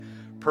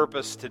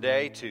purpose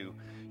today to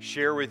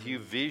share with you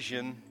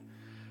vision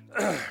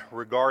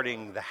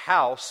regarding the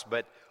house,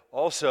 but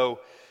also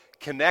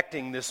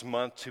connecting this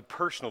month to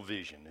personal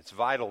vision. It's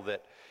vital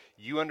that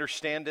you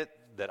understand it,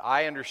 that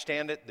I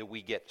understand it, that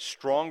we get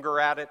stronger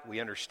at it. We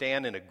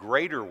understand in a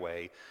greater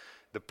way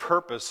the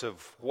purpose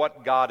of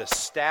what God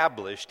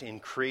established in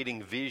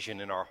creating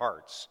vision in our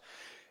hearts.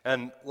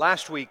 And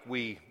last week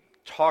we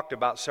talked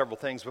about several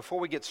things. Before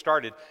we get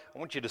started, I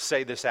want you to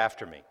say this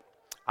after me.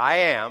 I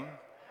am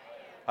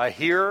a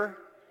hearer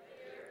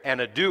and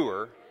a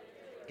doer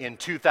in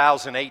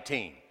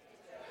 2018.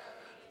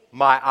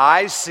 My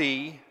eyes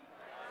see,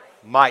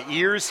 my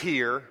ears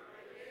hear,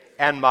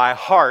 and my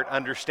heart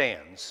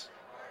understands.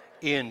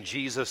 In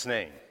Jesus'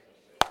 name.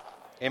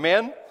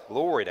 Amen?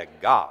 Glory to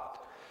God.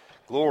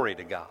 Glory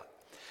to God.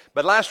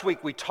 But last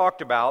week we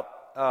talked about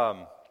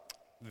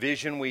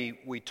vision.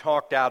 We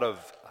talked out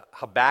of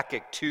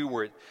Habakkuk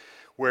 2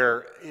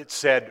 where it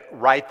said,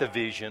 write the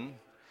vision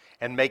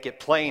and make it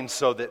plain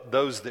so that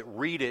those that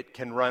read it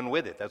can run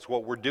with it. That's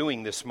what we're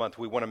doing this month.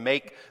 We want to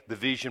make the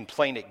vision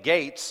plain at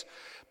Gates,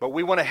 but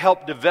we want to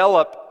help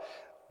develop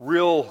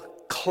real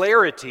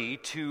clarity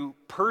to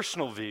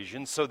personal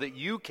vision so that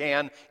you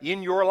can,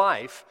 in your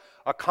life,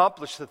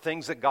 accomplish the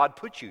things that God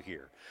put you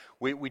here.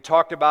 We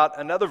talked about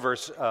another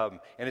verse,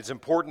 and it's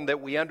important that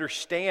we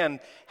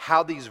understand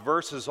how these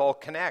verses all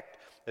connect.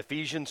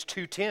 Ephesians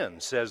 2:10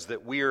 says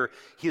that we're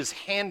His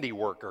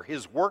handiwork or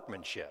His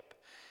workmanship.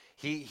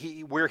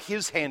 We're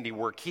His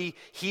handiwork.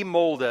 He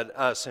molded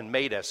us and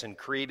made us and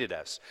created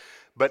us.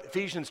 But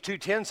Ephesians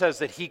 2:10 says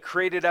that He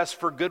created us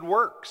for good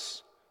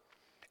works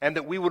and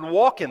that we would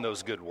walk in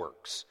those good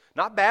works.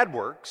 Not bad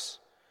works,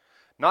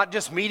 not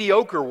just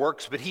mediocre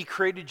works, but He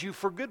created you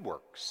for good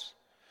works.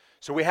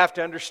 So we have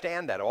to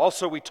understand that.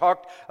 Also, we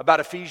talked about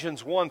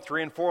Ephesians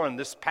 1:3 and 4, and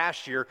this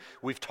past year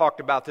we've talked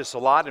about this a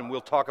lot, and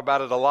we'll talk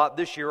about it a lot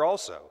this year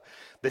also.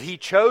 That He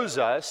chose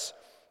us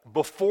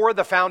before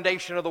the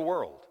foundation of the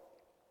world.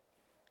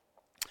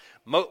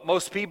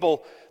 Most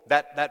people,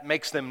 that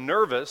makes them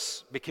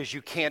nervous because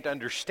you can't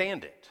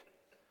understand it.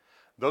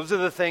 Those are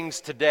the things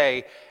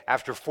today,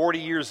 after 40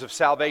 years of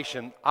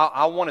salvation,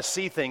 I want to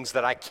see things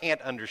that I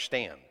can't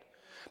understand.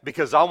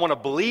 Because I want to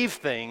believe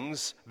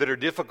things that are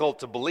difficult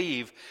to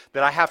believe,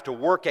 that I have to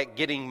work at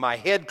getting my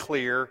head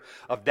clear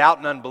of doubt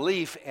and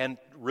unbelief and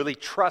really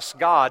trust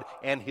God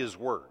and His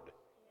Word.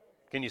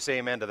 Can you say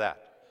amen to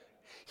that?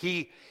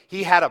 He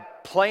had a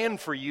plan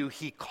for you.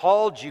 He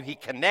called you. He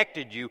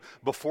connected you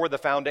before the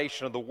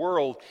foundation of the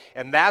world.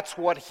 And that's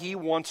what He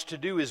wants to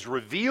do, is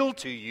reveal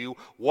to you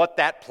what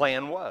that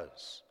plan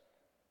was.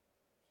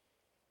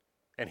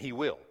 And He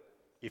will,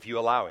 if you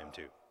allow Him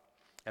to.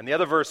 And the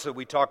other verse that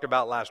we talked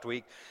about last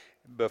week,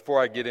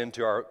 before I get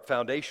into our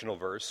foundational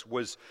verse,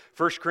 was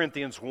 1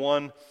 Corinthians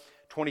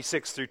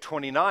 1:26 through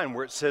 29,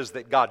 where it says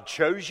that God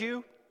chose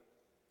you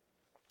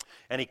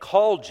and He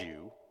called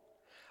you.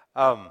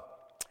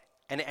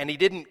 And He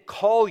didn't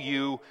call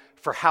you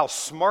for how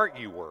smart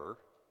you were.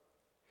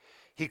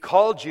 He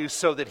called you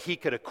so that He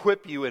could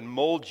equip you and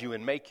mold you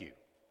and make you.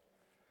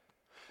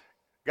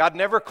 God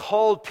never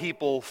called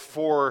people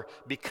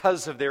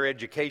because of their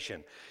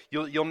education.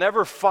 You'll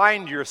never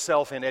find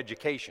yourself in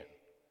education.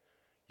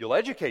 You'll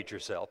educate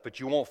yourself, but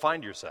you won't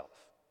find yourself.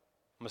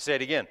 I'm going to say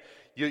it again.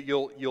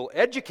 You'll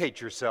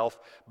educate yourself,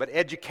 but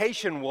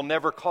education will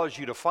never cause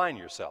you to find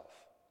yourself.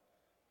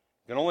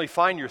 You can only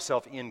find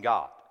yourself in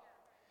God.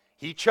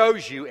 He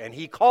chose you and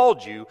He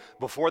called you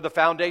before the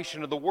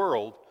foundation of the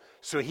world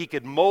so He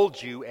could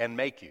mold you and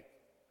make you.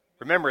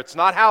 Remember, it's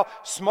not how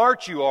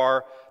smart you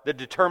are that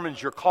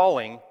determines your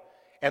calling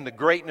and the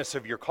greatness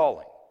of your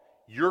calling.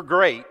 You're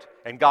great,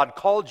 and God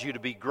called you to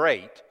be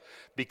great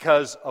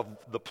because of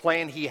the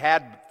plan He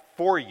had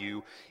for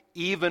you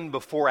even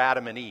before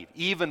Adam and Eve,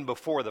 even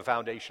before the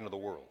foundation of the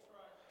world,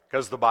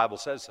 because the Bible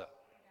says so.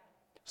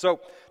 So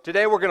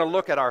today we're going to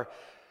look at our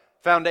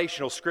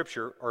foundational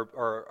scripture,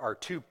 or our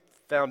two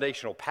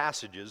foundational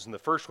passages, and the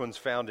first one's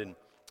found in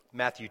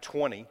Matthew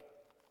 20,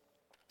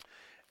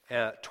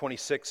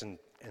 26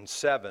 and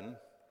 7.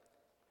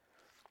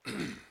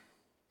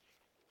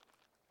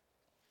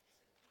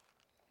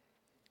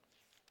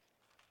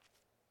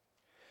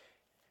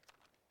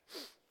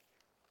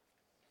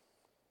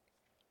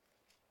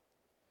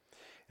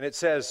 And it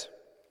says,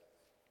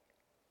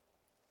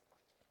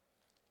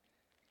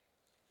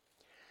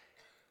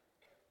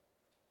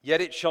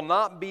 "Yet it shall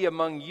not be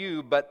among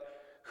you, but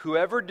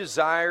whoever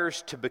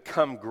desires to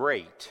become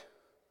great."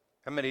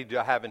 How many do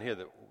I have in here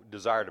that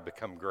desire to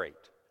become great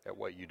at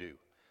what you do?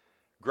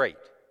 Great.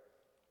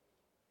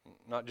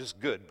 Not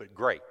just good, but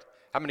great.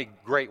 How many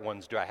great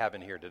ones do I have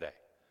in here today?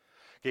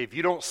 Okay, if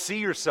you don't see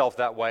yourself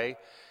that way,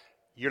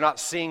 you're not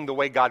seeing the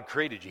way God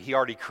created you. He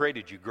already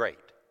created you great.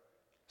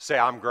 Say,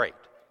 I'm great.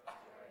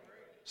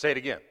 Say it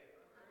again.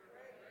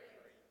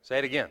 Say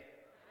it again.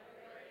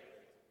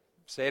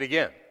 Say it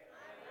again.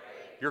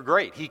 You're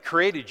great. He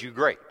created you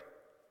great.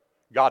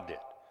 God did.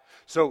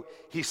 So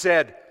He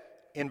said,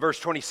 in verse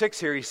 26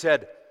 here, He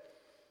said,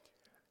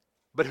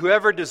 "But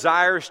whoever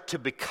desires to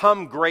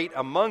become great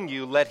among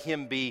you, let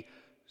him be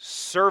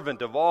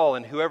servant of all,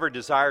 and whoever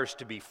desires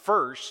to be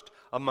first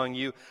among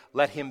you,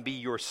 let him be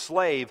your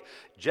slave,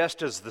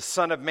 just as the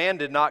Son of Man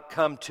did not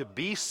come to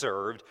be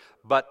served,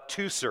 but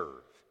to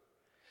serve,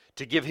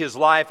 to give his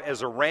life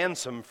as a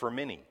ransom for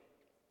many.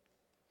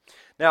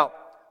 Now,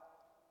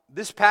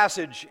 this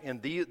passage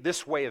and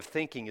this way of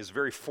thinking is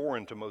very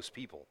foreign to most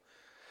people.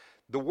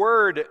 The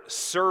word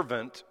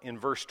servant in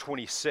verse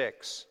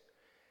 26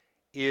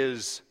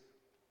 is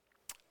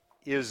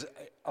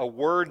a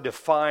word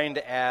defined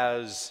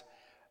as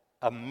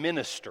a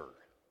minister,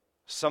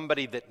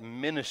 somebody that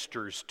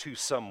ministers to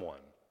someone.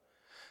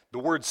 The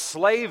word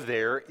slave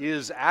there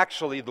is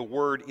actually the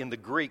word in the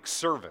Greek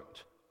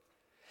servant.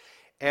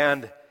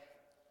 And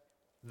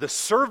the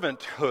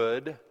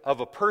servanthood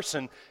of a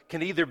person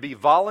can either be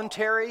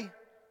voluntary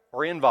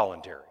or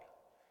involuntary.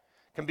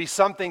 It can be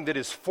something that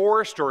is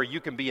forced, or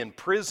you can be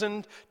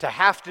imprisoned to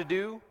have to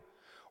do,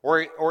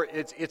 or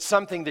it's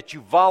something that you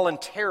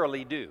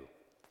voluntarily do.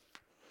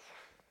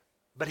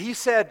 But he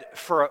said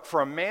for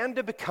a man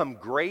to become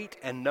great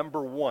and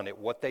number one at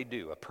what they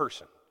do, a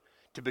person,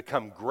 to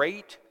become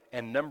great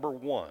and number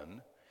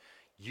one,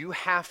 you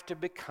have to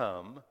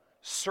become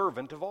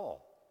servant of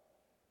all.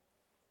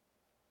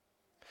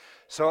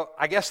 So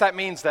I guess that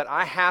means that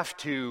I have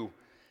to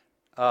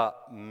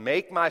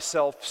make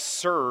myself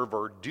serve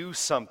or do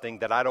something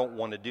that I don't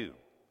want to do.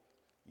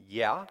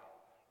 Yeah,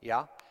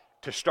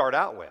 to start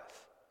out with.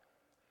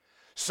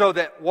 So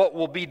that what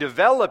will be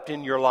developed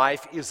in your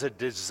life is a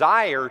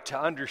desire to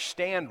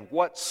understand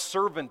what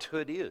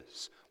servanthood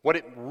is, what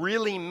it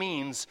really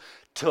means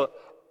to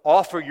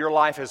offer your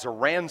life as a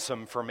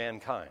ransom for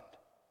mankind.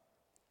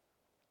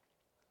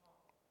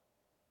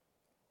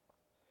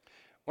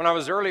 When I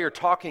was earlier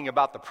talking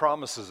about the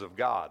promises of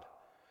God,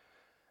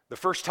 the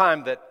first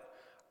time that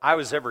I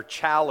was ever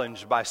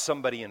challenged by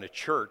somebody in a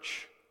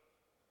church,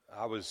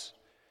 I was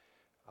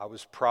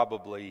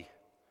probably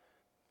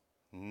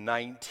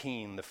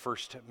 19,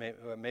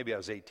 maybe I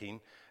was 18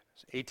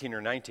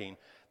 or 19,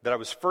 that I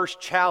was first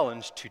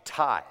challenged to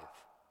tithe.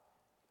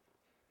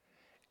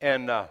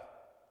 And, at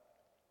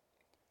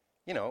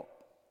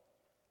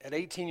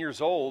 18 years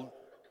old,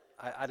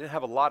 I didn't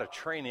have a lot of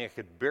training. I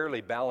could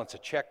barely balance a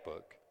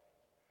checkbook.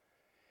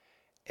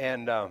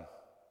 And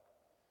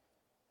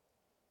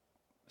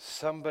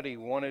somebody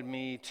wanted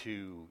me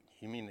to,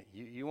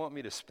 you want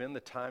me to spend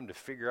the time to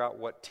figure out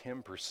what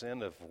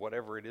 10% of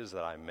whatever it is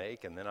that I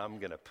make, and then I'm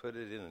going to put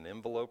it in an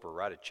envelope or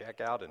write a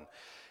check out? And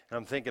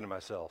I'm thinking to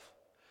myself,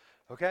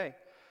 okay.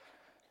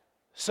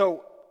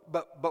 So,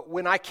 but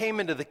when I came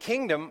into the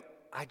kingdom,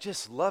 I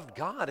just loved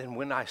God. And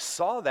when I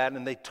saw that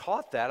and they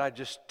taught that, I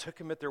just took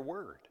them at their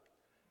word.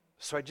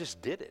 So I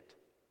just did it.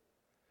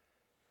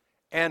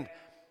 And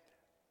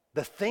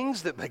the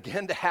things that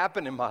began to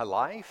happen in my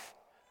life,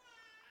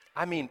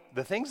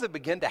 the things that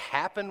began to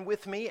happen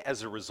with me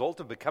as a result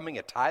of becoming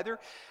a tither,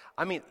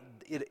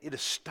 it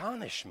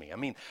astonished me.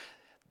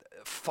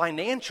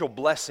 Financial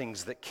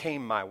blessings that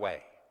came my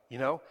way,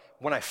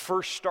 when I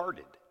first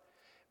started.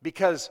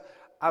 Because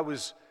I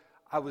was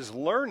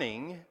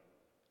learning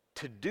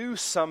to do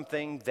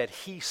something that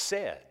he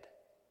said.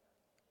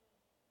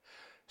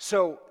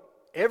 So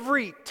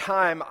every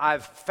time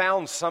I've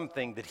found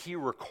something that he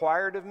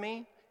required of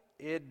me,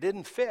 it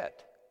didn't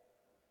fit.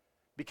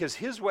 Because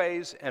his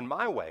ways and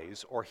my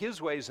ways, or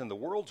his ways and the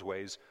world's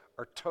ways,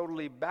 are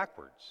totally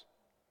backwards.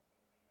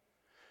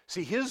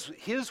 See,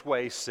 his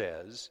way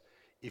says,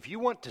 if you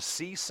want to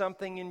see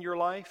something in your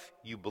life,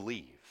 you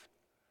believe.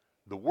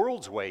 The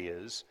world's way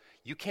is,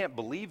 you can't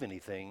believe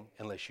anything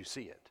unless you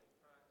see it.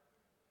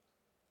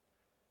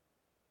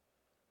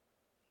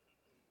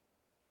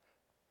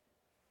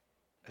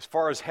 As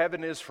far as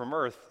heaven is from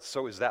earth,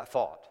 so is that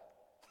thought.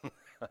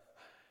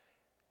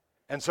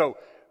 And so,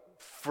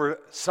 for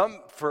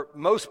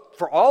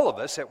all of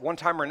us, at one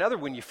time or another,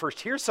 when you first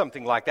hear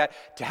something like that,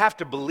 to have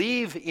to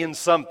believe in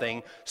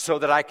something so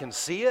that I can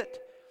see it,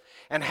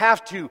 and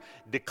have to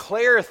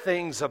declare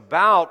things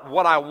about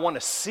what I want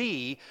to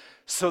see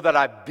so that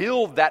I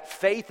build that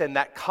faith and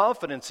that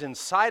confidence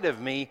inside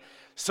of me,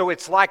 so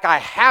it's like I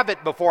have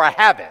it before I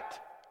have it.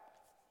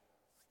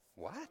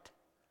 What?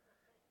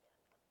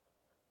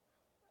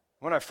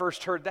 When I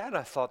first heard that,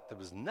 I thought that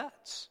was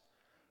nuts,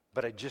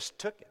 but I just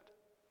took it.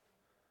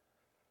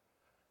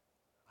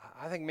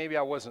 I think maybe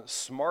I wasn't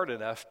smart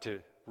enough to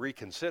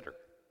reconsider.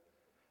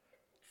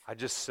 I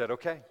just said,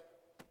 okay,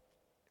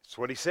 that's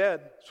what he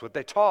said. That's what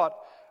they taught.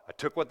 I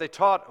took what they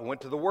taught. I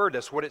went to the Word.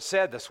 That's what it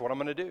said. That's what I'm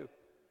going to do.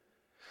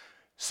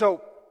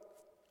 So,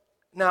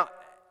 now,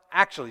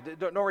 actually,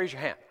 don't raise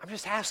your hand. I'm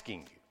just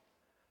asking you.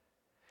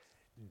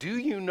 Do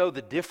you know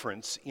the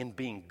difference in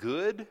being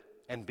good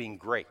and being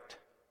great?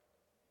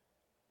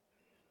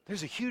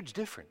 There's a huge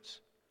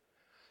difference.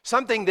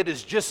 Something that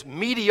is just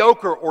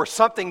mediocre or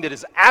something that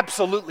is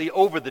absolutely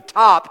over the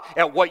top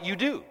at what you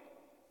do.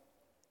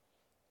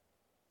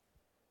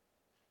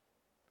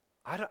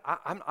 At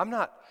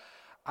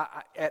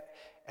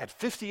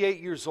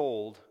 58 years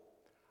old,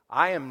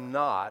 I am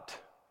not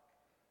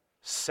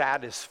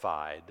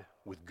satisfied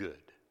with good.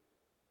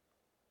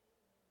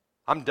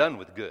 I'm done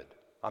with good.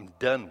 I'm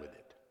done with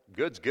it.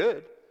 Good's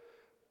good,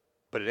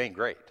 but it ain't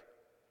great.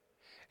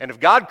 And if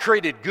God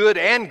created good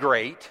and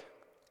great,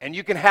 and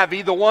you can have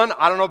either one,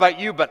 I don't know about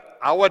you, but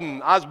I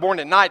was born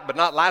at night, but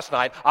not last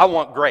night. I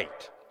want great.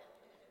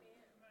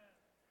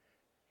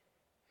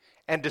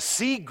 And to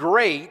see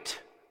great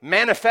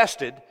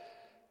manifested,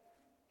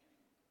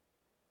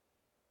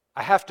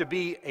 I have to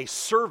be a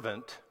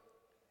servant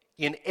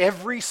in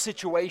every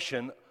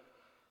situation,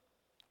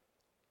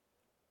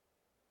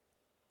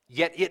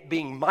 yet it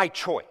being my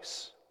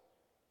choice,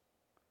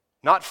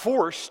 not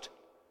forced.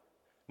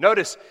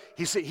 Notice,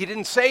 he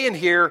didn't say in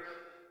here,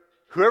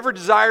 whoever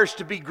desires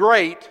to be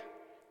great,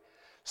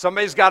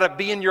 somebody's got to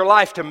be in your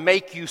life to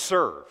make you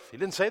serve. He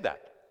didn't say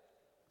that.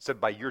 He said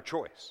by your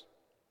choice.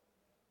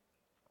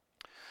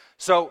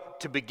 So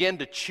to begin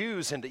to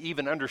choose and to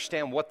even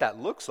understand what that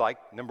looks like,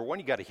 number one,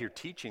 you got to hear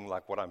teaching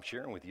like what I'm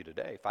sharing with you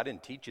today. If I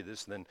didn't teach you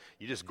this, then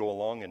you just go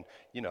along and,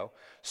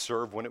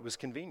 serve when it was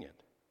convenient.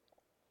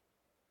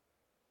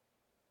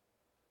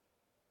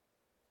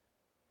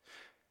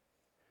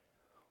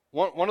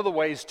 One of the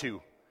ways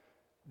to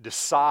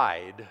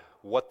decide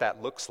what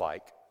that looks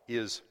like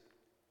is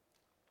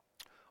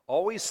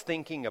always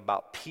thinking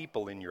about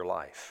people in your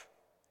life.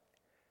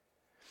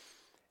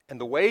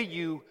 And the way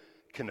you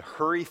can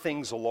hurry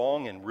things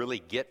along and really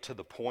get to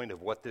the point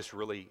of what this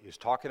really is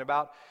talking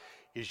about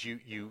is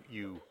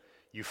you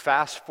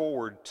fast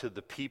forward to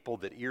the people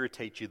that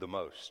irritate you the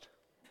most.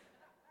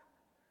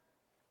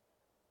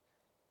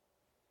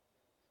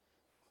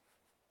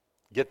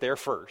 Get there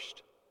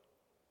first.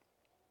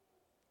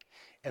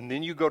 And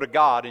then you go to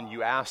God and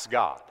you ask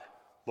God,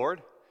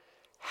 Lord,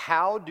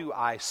 how do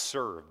I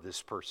serve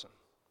this person?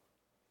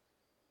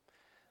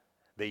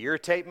 They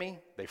irritate me.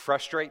 They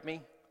frustrate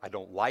me. I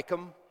don't like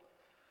them.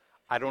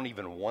 I don't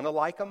even want to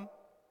like them.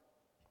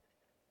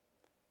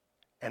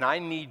 And I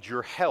need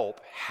your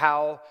help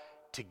how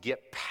to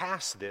get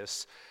past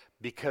this,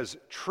 because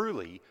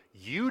truly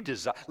you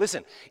desire.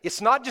 Listen,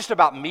 it's not just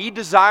about me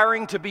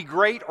desiring to be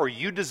great or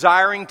you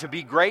desiring to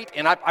be great.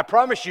 And I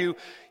promise you,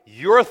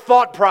 your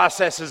thought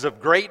processes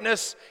of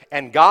greatness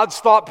and God's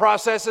thought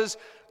processes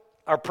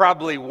are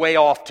probably way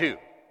off too.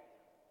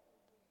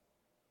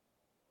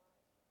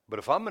 But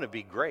if I'm going to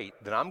be great,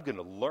 then I'm going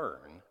to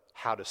learn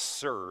how to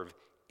serve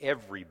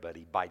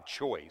everybody by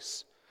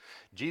choice.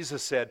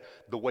 Jesus said,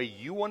 the way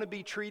you want to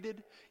be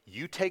treated,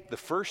 you take the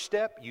first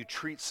step, you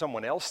treat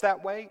someone else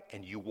that way,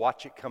 and you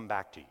watch it come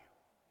back to you.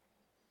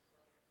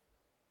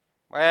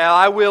 Well,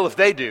 I will if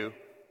they do.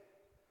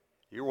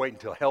 You're waiting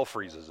until hell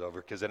freezes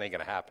over, because it ain't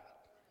going to happen.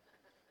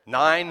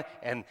 9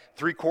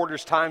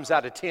 3/4 times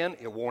out of 10,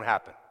 it won't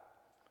happen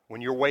when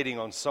you're waiting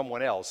on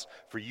someone else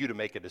for you to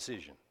make a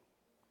decision.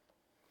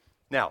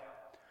 Now,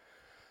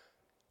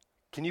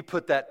 can you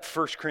put that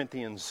 1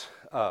 Corinthians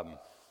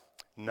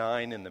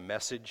 9 in the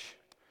Message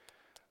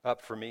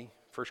up for me?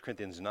 1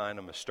 Corinthians 9,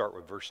 I'm going to start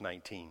with verse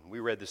 19. We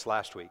read this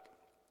last week.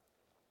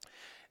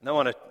 And I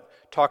want to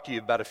talk to you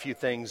about a few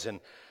things, and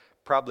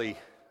probably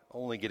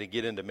only going to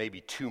get into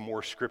maybe 2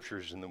 more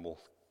scriptures, and then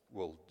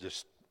we'll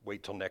just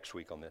wait till next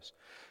week on this.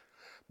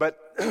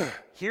 But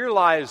here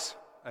lies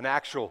an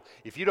actual,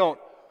 if you don't,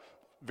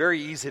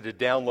 very easy to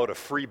download a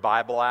free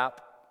Bible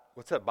app.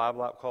 What's that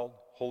Bible app called?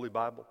 Holy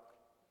Bible?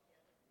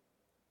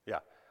 Yeah.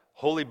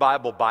 Holy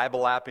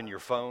Bible app in your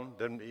phone.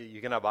 Then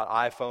you can have an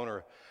iPhone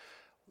or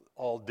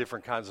all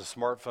different kinds of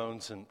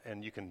smartphones,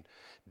 and you can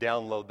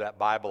download that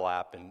Bible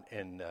app,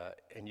 and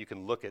you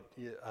can look at,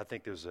 I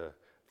think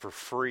for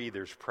free,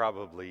 there's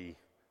probably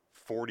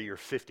 40 or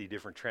 50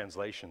 different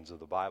translations of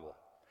the Bible.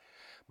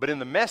 But in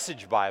the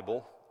Message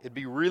Bible, it'd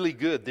be really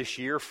good this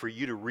year for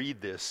you to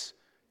read this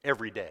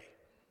every day.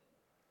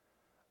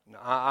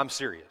 I'm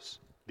serious.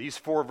 These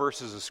 4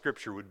 verses of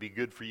Scripture would be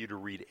good for you to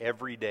read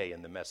every day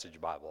in the Message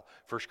Bible.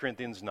 1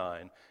 Corinthians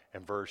 9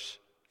 and verse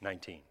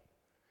 19.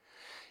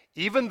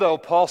 Even though,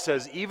 Paul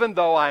says, even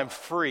though I am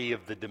free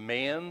of the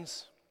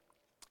demands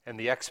and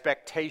the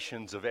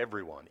expectations of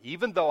everyone,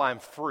 even though I'm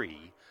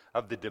free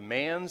of the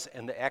demands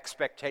and the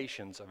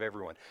expectations of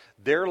everyone,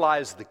 there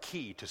lies the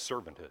key to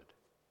servanthood.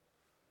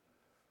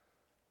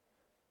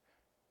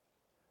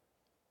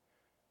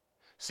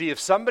 See, if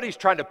somebody's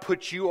trying to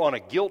put you on a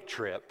guilt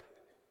trip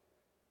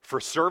for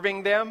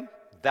serving them,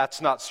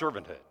 that's not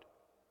servanthood.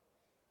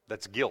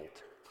 That's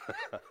guilt.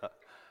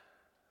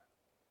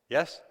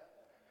 Yes?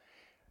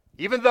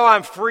 Even though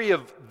I'm free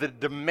of the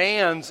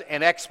demands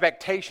and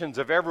expectations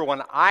of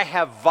everyone, I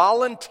have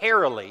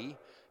voluntarily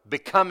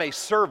become a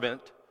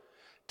servant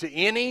to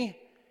any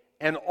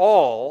and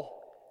all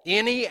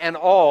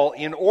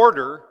in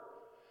order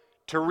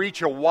to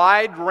reach a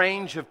wide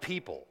range of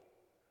people.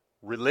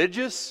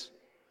 Religious,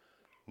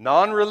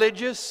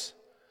 non-religious,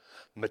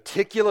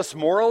 meticulous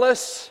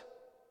moralists.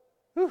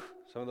 Whew,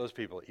 some of those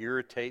people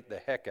irritate the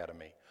heck out of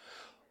me.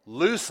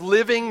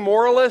 Loose-living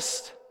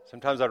moralists.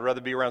 Sometimes I'd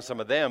rather be around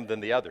some of them than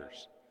the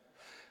others.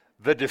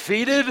 The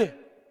defeated,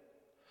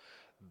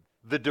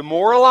 the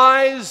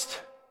demoralized.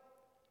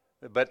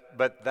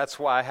 But that's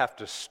why I have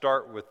to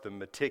start with the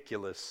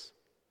meticulous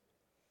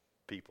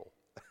people.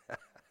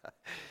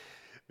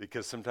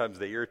 Because sometimes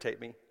they irritate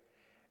me.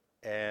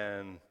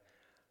 And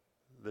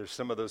there's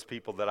some of those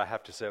people that I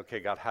have to say, okay,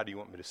 God, how do you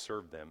want me to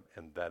serve them?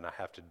 And then I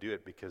have to do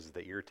it because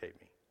they irritate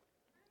me.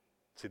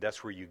 See,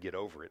 that's where you get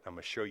over it. I'm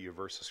going to show you a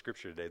verse of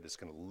Scripture today that's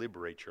going to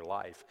liberate your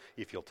life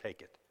if you'll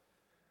take it.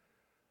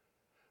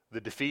 The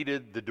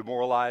defeated, the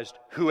demoralized,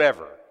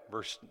 whoever,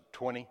 verse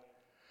 20.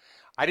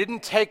 I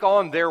didn't take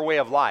on their way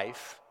of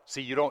life.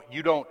 See, you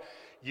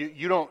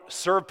don't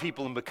serve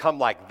people and become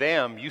like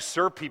them. You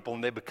serve people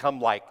and they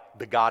become like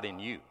the God in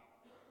you.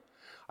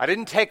 I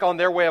didn't take on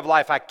their way of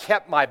life. I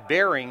kept my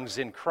bearings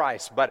in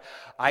Christ, but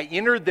I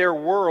entered their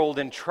world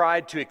and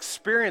tried to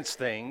experience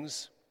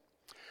things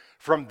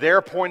from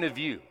their point of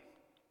view.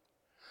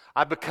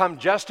 I've become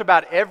just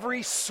about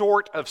every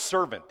sort of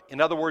servant.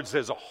 In other words,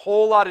 there's a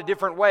whole lot of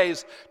different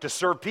ways to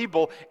serve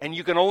people, and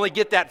you can only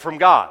get that from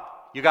God.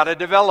 You got to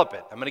develop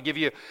it. I'm going to give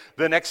you,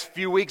 the next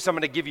few weeks, I'm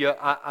going to give you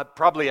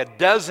probably a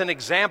dozen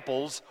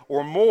examples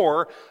or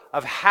more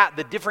of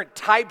the different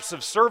types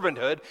of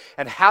servanthood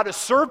and how to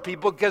serve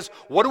people, because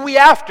what are we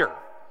after?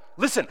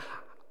 Listen,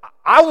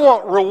 I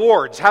want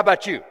rewards. How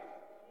about you?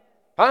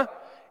 Huh?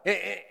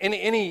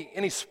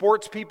 Any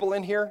sports people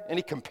in here?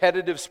 Any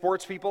competitive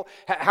sports people?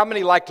 How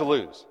many like to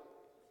lose?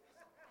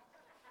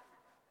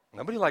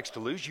 Nobody likes to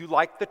lose. You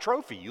like the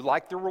trophy. You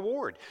like the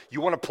reward.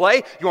 You want to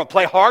play. You want to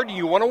play hard, and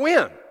you want to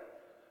win,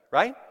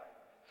 right?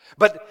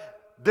 But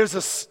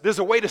there's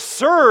a way to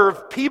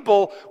serve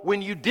people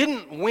when you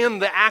didn't win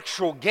the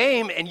actual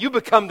game, and you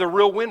become the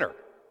real winner.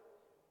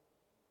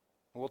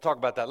 We'll talk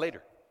about that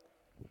later.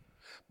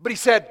 But he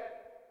said,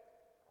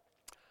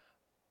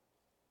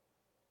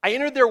 I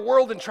entered their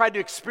world and tried to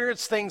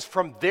experience things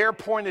from their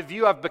point of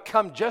view. I've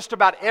become just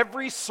about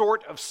every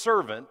sort of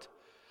servant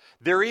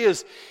there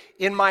is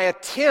in my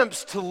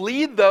attempts to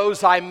lead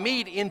those I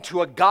meet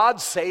into a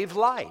God-saved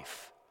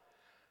life.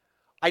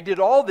 I did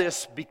all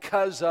this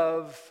because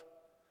of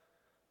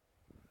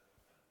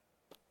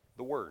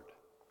the Word.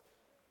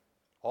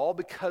 All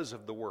because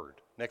of the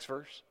Word. Next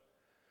verse.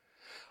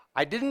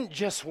 I didn't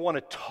just want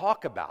to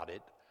talk about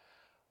it.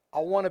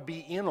 I want to be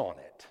in on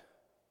it.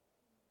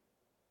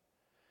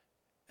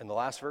 And the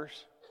last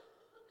verse.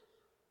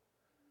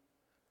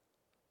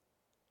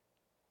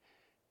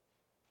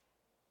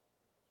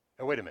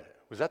 Oh, wait a minute.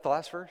 Was that the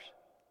last verse?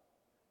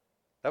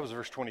 That was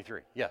verse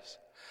 23. Yes.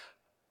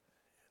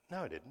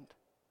 No, it didn't.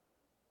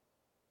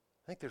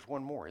 I think there's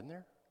one more, isn't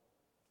there?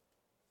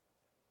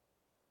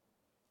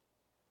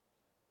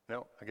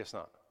 No, I guess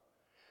not.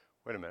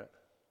 Wait a minute.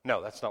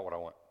 No, that's not what I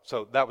want.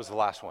 So that was the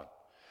last one.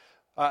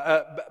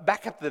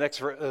 Back up to the next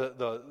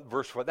the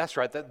verse. That's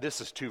right. This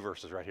is two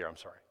verses right here. I'm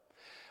sorry.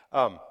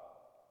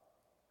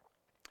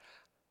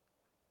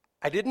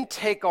 I didn't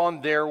take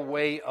on their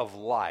way of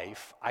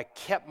life. I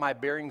kept my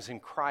bearings in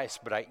Christ,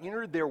 but I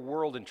entered their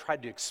world and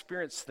tried to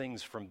experience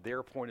things from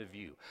their point of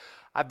view.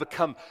 I've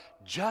become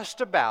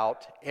just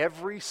about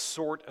every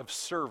sort of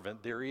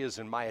servant there is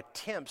in my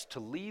attempts to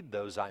lead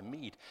those I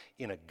meet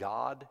in a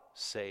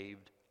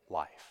God-saved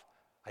life.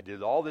 I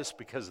did all this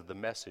because of the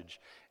message,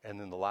 and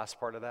then the last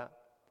part of that,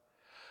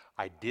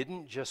 I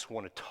didn't just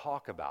want to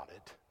talk about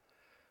it.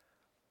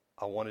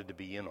 I wanted to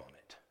be in on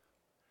it.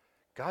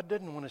 God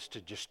doesn't want us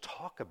to just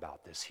talk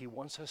about this. He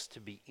wants us to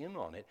be in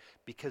on it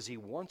because He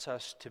wants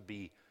us to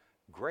be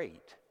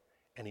great,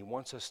 and He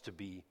wants us to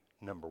be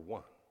number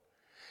one.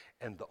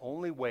 And the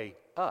only way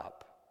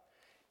up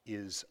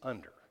is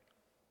under.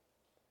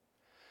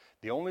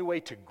 The only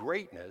way to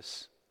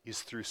greatness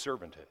is through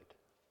servanthood.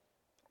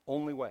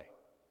 Only way.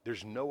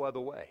 There's no other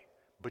way.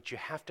 But you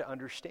have to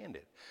understand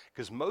it.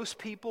 Because most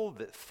people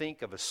that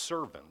think of a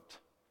servant,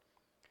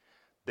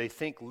 they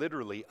think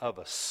literally of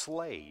a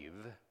slave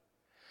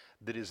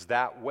that is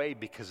that way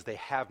because they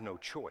have no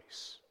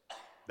choice.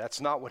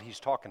 That's not what he's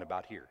talking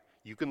about here.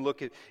 You can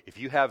look at, if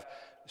you have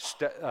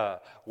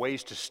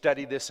ways to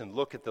study this and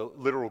look at the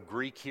literal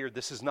Greek here,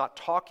 this is not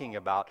talking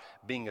about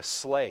being a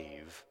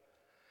slave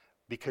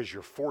because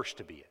you're forced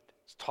to be it.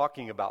 It's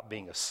talking about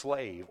being a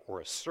slave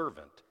or a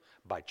servant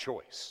by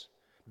choice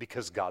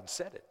because God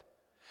said it.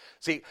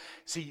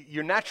 See,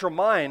 your natural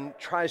mind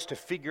tries to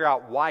figure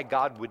out why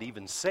God would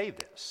even say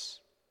this.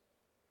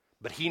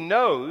 But He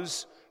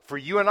knows for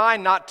you and I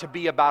not to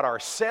be about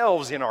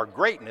ourselves in our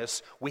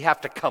greatness, we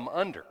have to come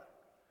under.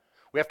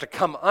 We have to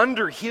come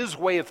under His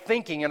way of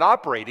thinking and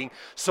operating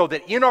so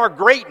that in our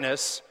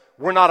greatness,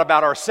 we're not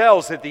about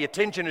ourselves, that the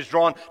attention is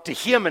drawn to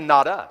Him and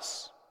not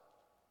us.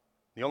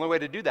 The only way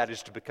to do that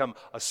is to become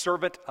a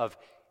servant of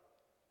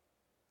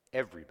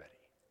everybody.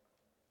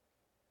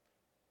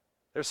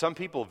 There's some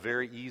people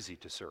very easy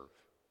to serve.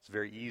 It's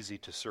very easy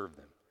to serve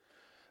them.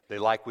 They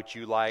like what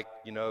you like,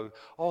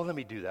 oh, let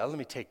me do that. Let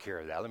me take care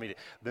of that. Then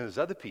there's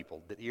other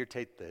people that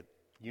irritate the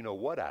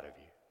you-know-what out of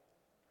you.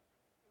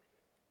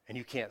 And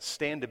you can't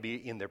stand to be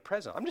in their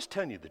presence. I'm just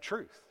telling you the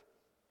truth.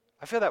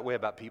 I feel that way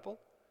about people.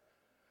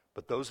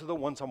 But those are the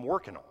ones I'm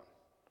working on.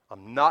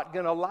 I'm not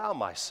going to allow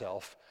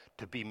myself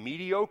to be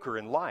mediocre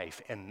in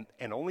life and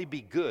only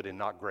be good and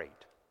not great.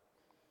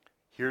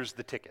 Here's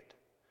the ticket.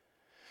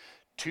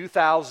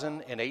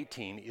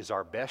 2018 is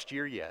our best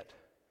year yet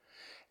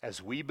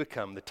as we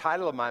become, the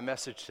title of my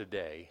message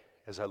today,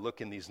 as I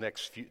look in these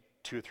next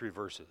 2 or 3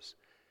 verses,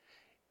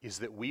 is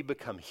that we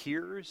become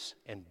hearers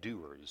and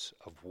doers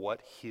of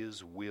what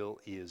His will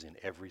is in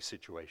every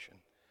situation.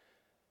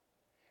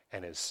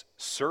 And as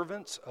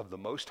servants of the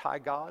Most High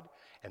God,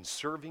 and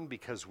serving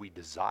because we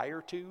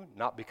desire to,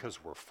 not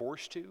because we're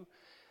forced to,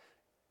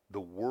 the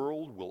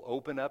world will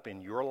open up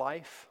in your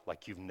life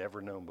like you've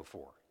never known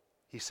before.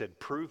 He said,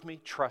 prove me,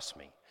 trust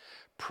me.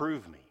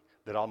 Prove me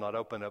that I'll not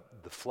open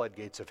up the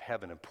floodgates of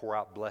heaven and pour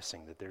out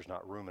blessing that there's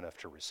not room enough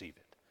to receive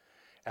it.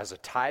 As a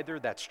tither,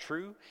 that's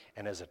true.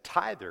 And as a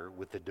tither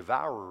with the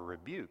devourer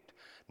rebuked,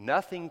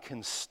 nothing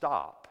can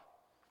stop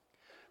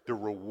the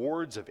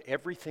rewards of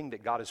everything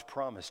that God has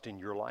promised in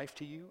your life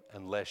to you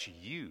unless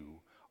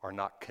you are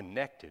not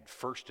connected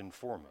first and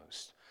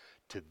foremost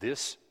to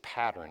this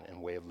pattern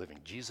and way of living.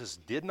 Jesus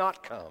did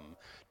not come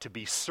to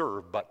be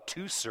served, but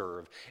to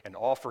serve and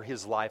offer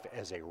His life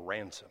as a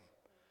ransom.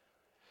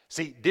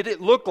 See, did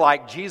it look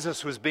like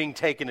Jesus was being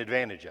taken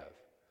advantage of?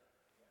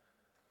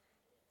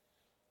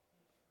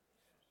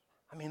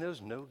 I mean,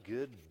 those no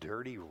good,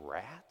 dirty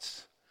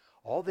rats.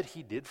 All that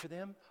He did for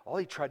them, all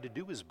He tried to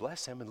do was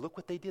bless them, and look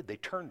what they did. They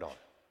turned on Him.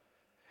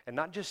 And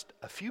not just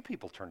a few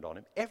people turned on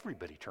Him,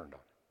 everybody turned on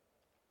Him.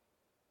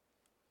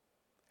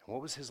 And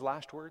what was His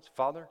last words?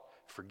 Father,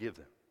 forgive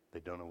them. They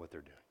don't know what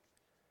they're doing.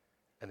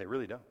 And they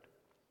really don't.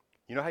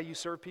 You know how you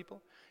serve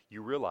people?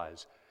 You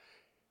realize,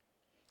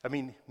 I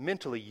mean,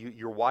 mentally,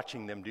 you're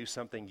watching them do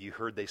something. You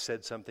heard they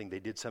said something. They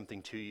did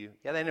something to you.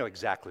 Yeah, they know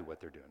exactly what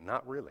they're doing.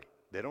 Not really.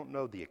 They don't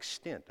know the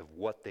extent of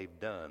what they've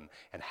done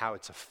and how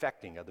it's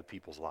affecting other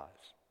people's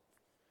lives.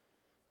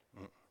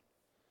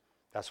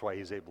 That's why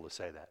He's able to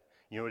say that.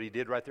 You know what He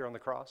did right there on the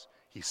cross?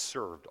 He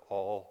served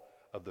all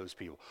of those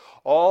people.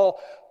 All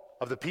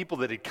of the people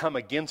that had come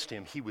against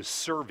Him, He was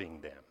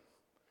serving them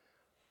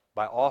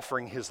by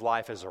offering His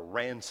life as a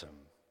ransom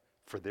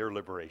for their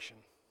liberation.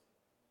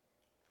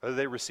 Whether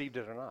they received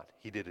it or not,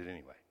 He did it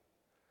anyway.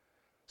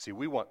 See,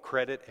 we want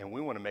credit and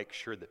we want to make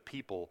sure that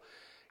people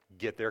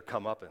get their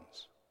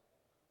comeuppance.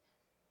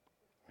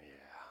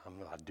 I'm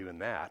not doing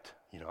that.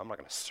 I'm not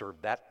going to serve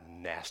that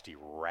nasty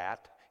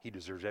rat. He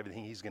deserves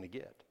everything he's going to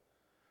get.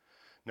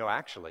 No,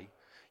 actually,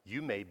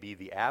 you may be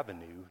the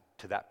avenue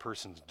to that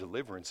person's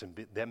deliverance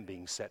and them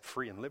being set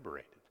free and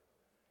liberated.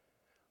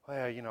 Well,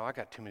 I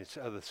got too many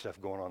other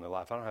stuff going on in their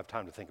life. I don't have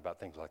time to think about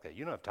things like that.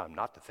 You don't have time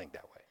not to think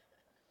that way.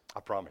 I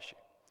promise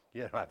you.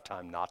 You don't have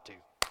time not to.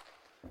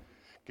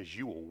 Because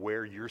you will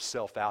wear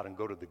yourself out and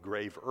go to the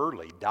grave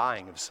early,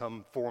 dying of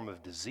some form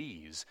of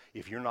disease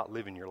if you're not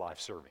living your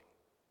life serving.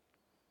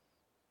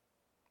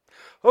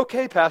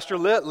 Okay, Pastor,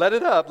 let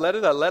it up,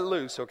 let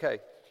loose, okay.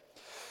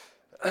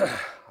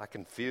 I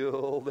can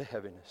feel the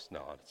heaviness.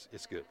 No,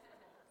 it's good.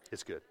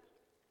 It's good.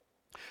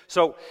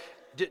 So,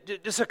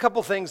 just a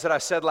couple things that I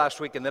said last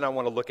week, and then I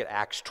want to look at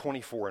Acts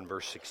 24 and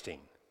verse 16.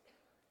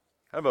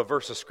 I have a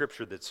verse of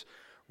Scripture that's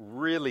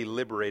really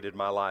liberated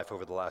my life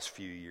over the last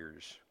few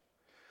years.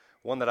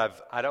 One that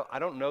I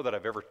don't know that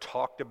I've ever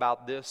talked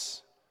about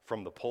this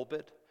from the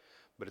pulpit,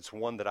 but it's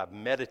one that I've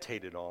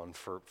meditated on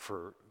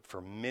for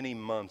many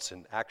months,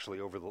 and actually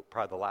over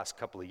probably the last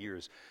couple of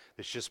years,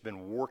 that's just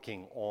been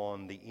working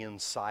on the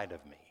inside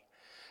of me.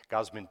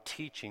 God's been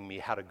teaching me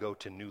how to go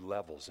to new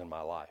levels in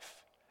my life.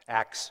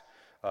 Acts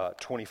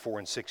 24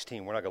 and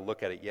 16. We're not going to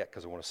look at it yet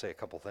because I want to say a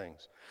couple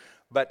things.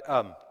 But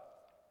a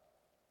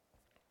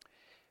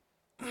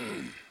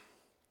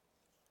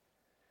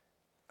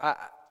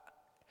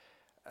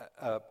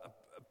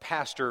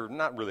pastor,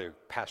 not really a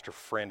pastor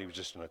friend, he was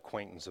just an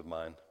acquaintance of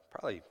mine.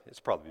 It's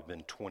probably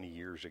been 20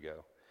 years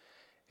ago.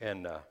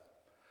 And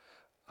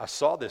I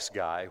saw this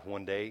guy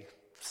one day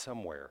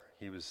somewhere.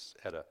 He was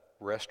at a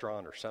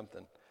restaurant or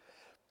something.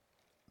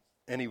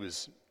 And he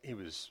was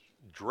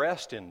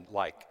dressed in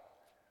like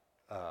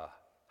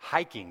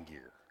hiking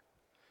gear.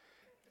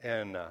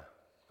 And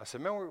I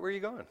said, man, where are you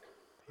going?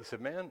 He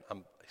said, man,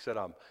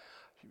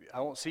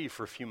 I won't see you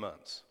for a few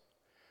months.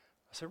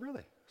 I said,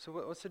 really? So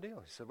what's the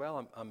deal? He said,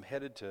 well, I'm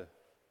headed to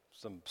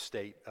some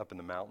state up in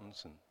the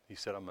mountains. And he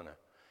said, I'm going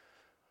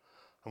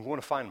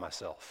to find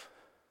myself.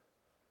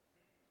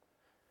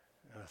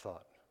 And I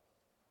thought,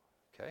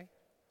 okay.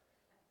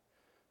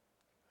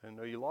 I didn't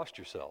know you lost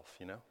yourself,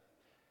 But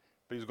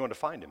he was going to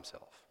find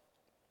himself.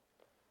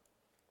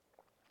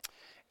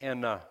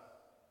 And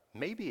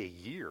maybe a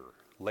year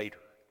later,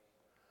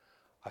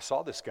 I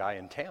saw this guy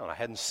in town. I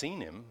hadn't seen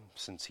him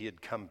since he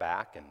had come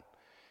back,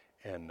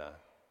 and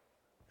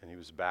he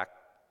was back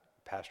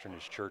pastoring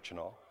his church and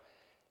all.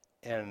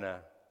 And I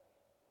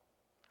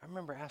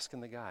remember asking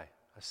the guy,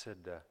 I said,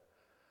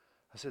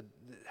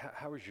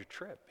 how was your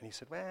trip? And he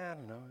said, well, I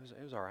don't know,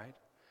 it was all right.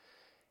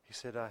 He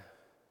said,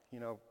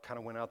 kind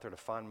of went out there to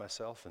find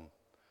myself and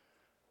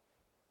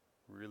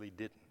really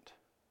didn't.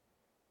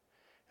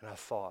 And I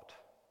thought,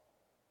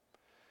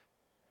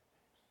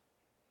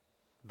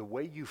 the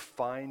way you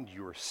find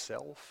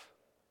yourself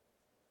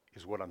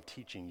is what I'm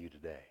teaching you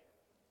today.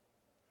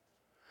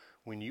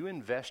 When you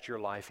invest your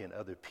life in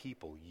other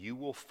people, you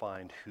will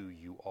find who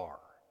you are.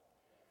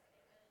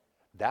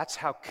 That's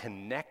how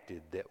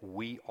connected that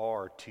we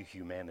are to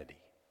humanity.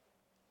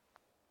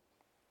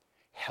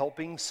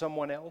 Helping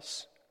someone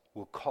else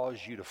will cause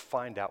you to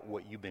find out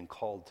what you've been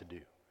called to do.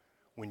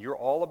 When you're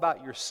all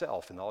about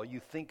yourself and all you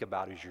think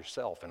about is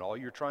yourself and all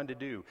you're trying to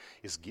do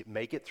is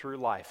make it through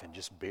life and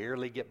just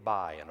barely get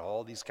by and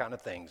all these kind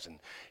of things, and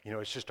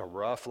it's just a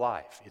rough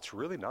life. It's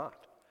really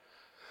not.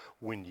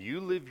 When you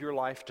live your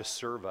life to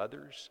serve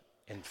others,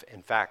 and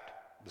in fact,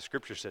 the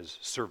scripture says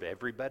serve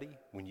everybody.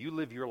 When you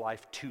live your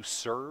life to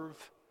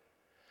serve,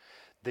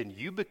 then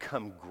you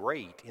become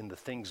great in the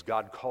things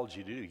God called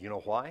you to do. You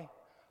know why?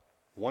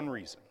 One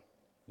reason.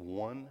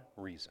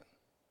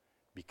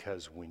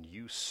 Because when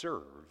you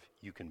serve,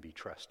 you can be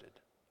trusted.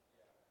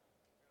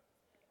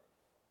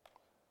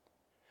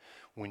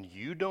 When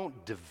you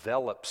don't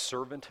develop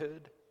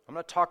servanthood, I'm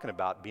not talking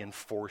about being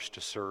forced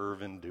to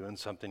serve and doing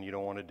something you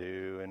don't want to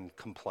do and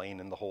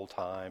complaining the whole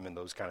time and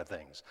those kind of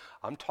things.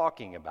 I'm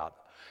talking about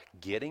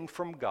getting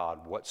from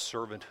God what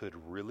servanthood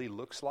really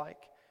looks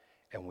like.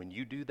 And when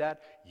you do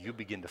that, you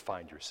begin to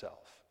find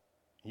yourself.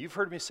 You've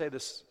heard me say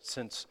this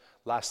since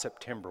last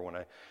September when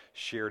I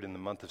shared in the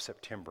month of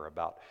September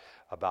about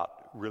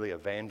really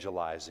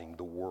evangelizing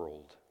the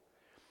world.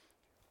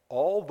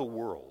 All the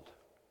world,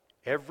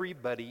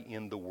 everybody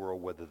in the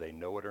world, whether they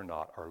know it or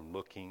not, are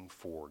looking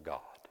for God.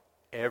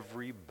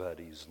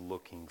 Everybody's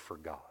looking for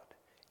God.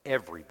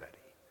 Everybody.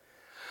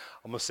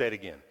 I'm going to say it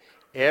again.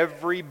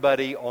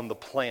 Everybody on the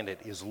planet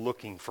is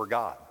looking for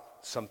God.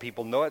 Some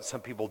people know it,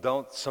 some people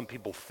don't. Some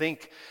people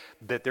think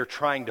that they're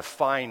trying to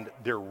find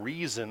their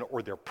reason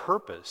or their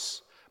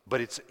purpose,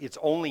 but it's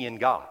only in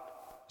God.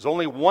 There's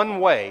only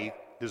one way,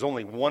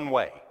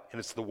 and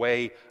it's the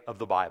way of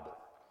the Bible.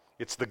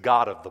 It's the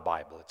God of the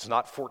Bible. It's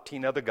not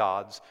 14 other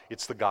gods,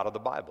 it's the God of the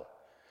Bible.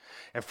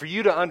 And for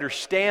you to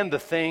understand the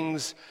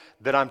things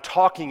that I'm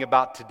talking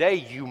about today,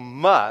 you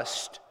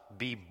must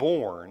be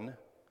born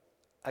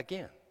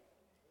again.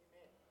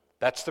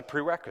 That's the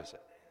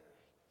prerequisite.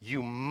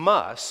 You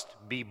must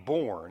be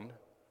born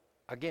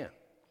again.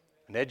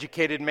 An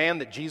educated man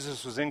that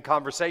Jesus was in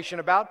conversation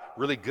about,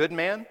 really good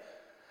man.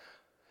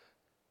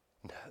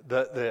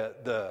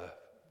 The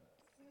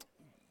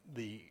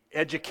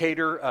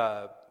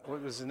educator,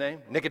 what was his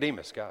name?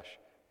 Nicodemus, gosh.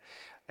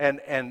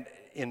 And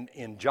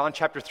in John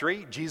chapter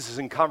 3, Jesus is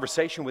in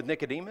conversation with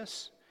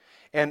Nicodemus.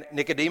 And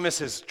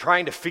Nicodemus is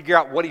trying to figure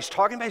out what he's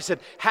talking about. He said,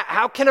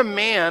 how can a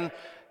man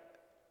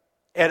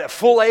at a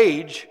full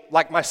age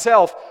like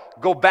myself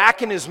go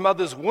back in his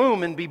mother's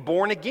womb and be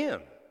born again?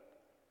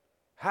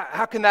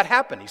 How can that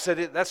happen? He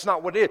said, that's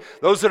not what it is.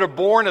 Those that are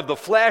born of the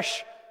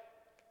flesh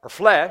are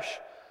flesh,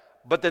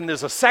 but then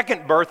there's a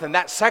second birth, and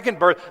that second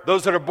birth,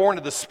 those that are born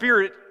of the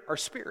Spirit are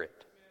spirit.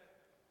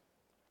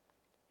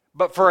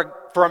 But for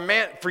a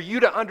man, for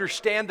you to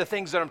understand the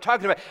things that I'm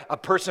talking about, a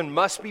person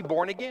must be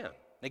born again.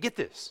 Now get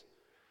this.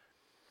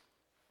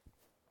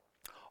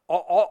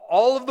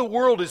 All of the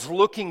world is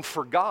looking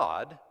for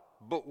God,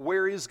 but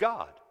where is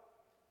God?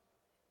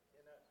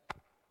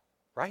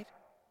 Right?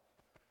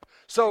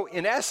 So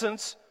in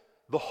essence,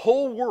 the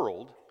whole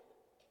world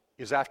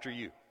is after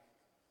you.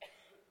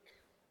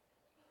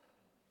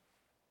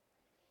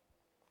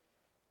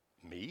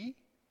 Me?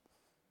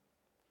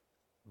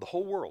 The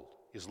whole world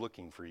is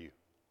looking for you.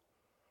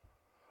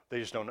 They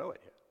just don't know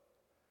it yet.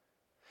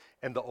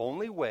 And the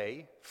only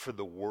way for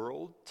the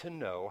world to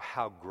know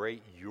how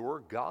great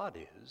your God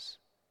is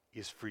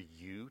for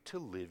you to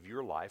live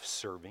your life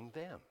serving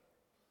them.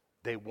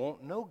 They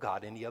won't know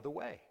God any other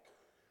way.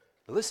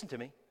 But listen to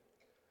me.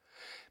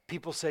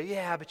 People say,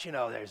 yeah, but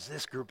there's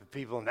this group of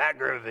people and that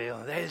group of people,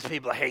 and these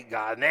people hate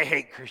God, and they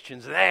hate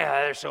Christians, and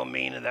they're so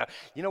mean. And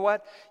you know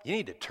what? You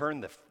need to turn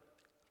the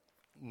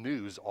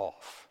news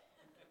off.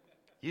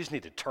 You just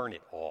need to turn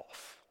it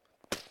off.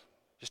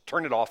 Just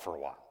turn it off for a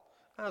while.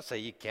 I don't say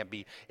you can't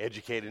be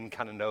educated and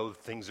kind of know the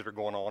things that are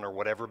going on or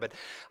whatever, but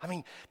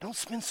don't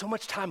spend so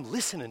much time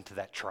listening to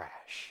that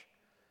trash.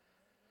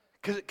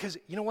 Because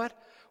you know what?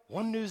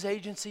 One news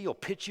agency will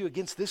pitch you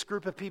against this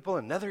group of people,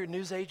 another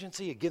news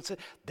agency against it.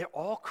 They're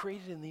all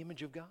created in the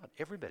image of God,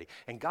 everybody.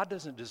 And God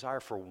doesn't desire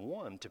for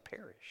one to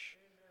perish.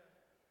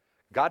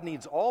 God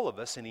needs all of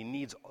us, and He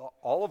needs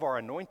all of our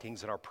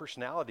anointings and our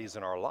personalities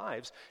and our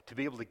lives to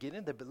be able to get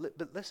in there.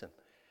 But listen,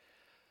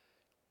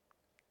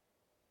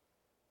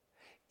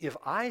 if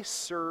I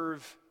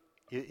serve,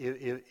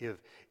 if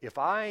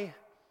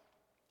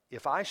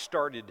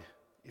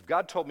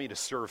God told me to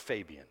serve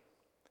Fabian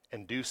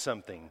and do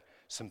some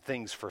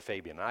things for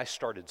Fabian, and I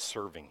started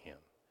serving him,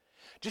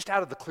 just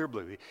out of the clear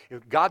blue,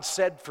 if God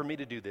said for me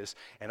to do this,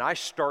 and I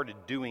started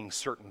doing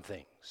certain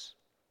things.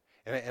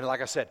 And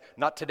like I said,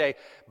 not today,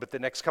 but the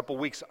next couple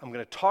of weeks, I'm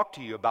going to talk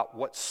to you about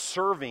what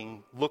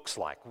serving looks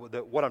like,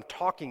 what I'm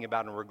talking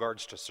about in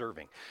regards to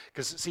serving.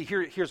 Because see,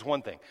 here's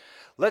one thing.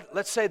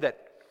 Let's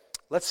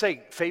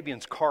say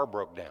Fabian's car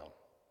broke down,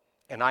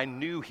 and I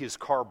knew his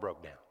car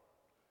broke down.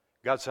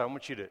 God said, I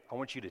want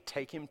you to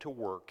take him to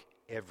work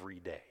every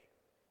day.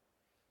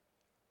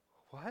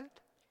 What?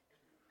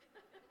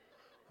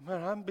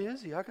 Man, I'm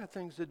busy. I got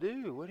things to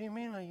do. What do you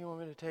mean you want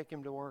me to take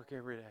him to work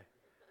every day?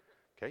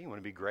 Okay, you want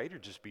to be great or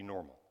just be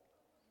normal?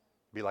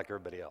 Be like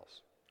everybody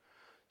else.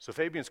 So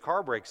Fabian's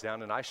car breaks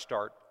down, and I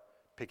start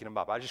picking him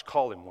up. I just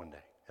called him one day,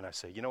 and I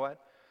say, you know what?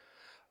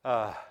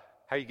 How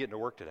are you getting to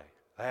work today?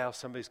 Well,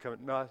 somebody's coming.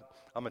 No,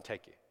 I'm going to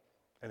take you.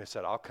 And I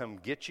said, I'll come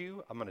get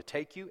you, I'm going to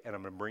take you, and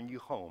I'm going to bring you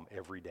home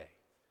every day.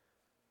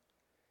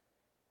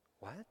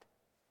 What?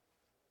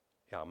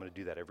 Yeah, I'm going to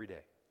do that every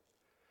day.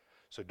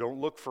 So don't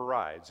look for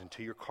rides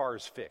until your car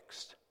is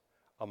fixed.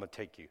 I'm going to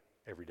take you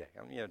every day.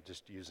 I'm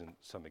just using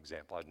some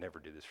example. I'd never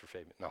do this for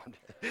Fabian. No,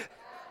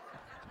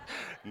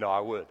 no,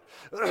 I would.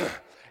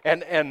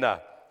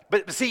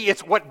 But see,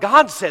 it's what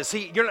God says.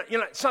 See,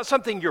 it's not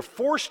something you're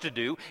forced to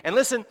do. And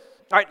listen,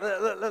 all right,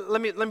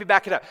 let me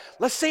back it up.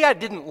 Let's say I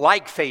didn't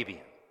like Fabian.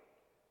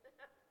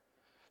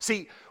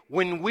 See,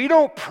 when we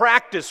don't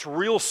practice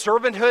real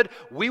servanthood,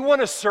 we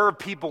want to serve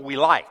people we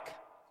like.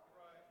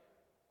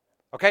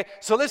 Okay?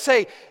 So let's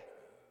say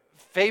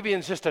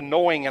Fabian's just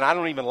annoying and I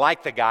don't even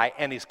like the guy,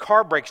 and his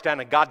car breaks down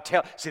and God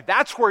see,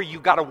 that's where you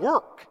got to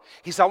work.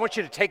 He said, I want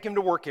you to take him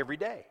to work every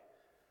day.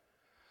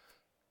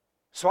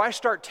 So I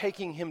start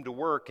taking him to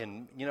work,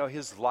 and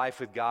his life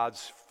with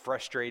God's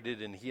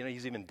frustrated, and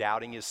he's even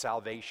doubting his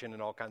salvation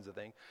and all kinds of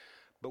things.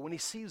 But when he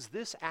sees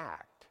this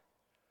act,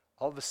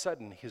 all of a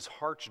sudden his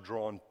heart's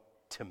drawn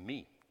to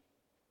me.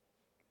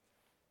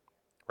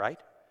 Right?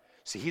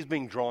 See, he's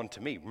being drawn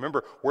to me.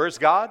 Remember, where's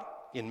God?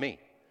 In me.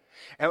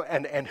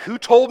 And who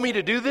told me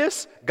to do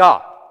this?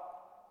 God.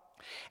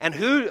 And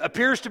who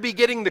appears to be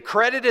getting the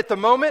credit at the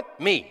moment?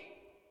 Me.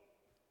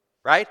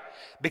 Right?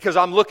 Because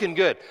I'm looking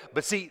good.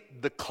 But see,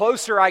 the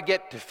closer I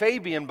get to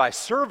Fabian by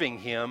serving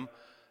him,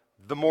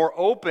 the more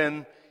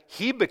open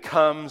he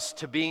becomes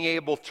to being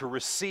able to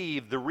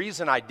receive. The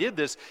reason I did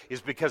this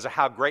is because of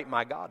how great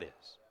my God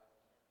is.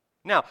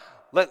 Now,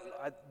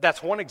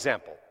 that's one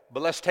example.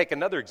 But let's take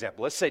another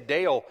example. Let's say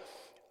Dale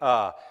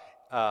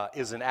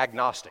is an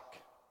agnostic,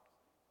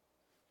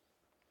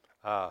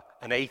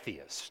 an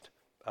atheist.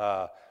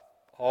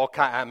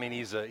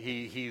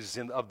 He's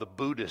of the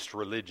Buddhist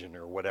religion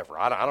or whatever.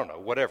 I don't know,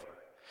 whatever.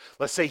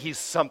 Let's say he's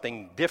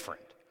something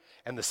different.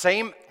 And the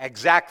same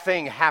exact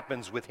thing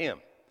happens with him.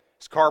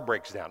 His car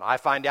breaks down. I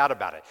find out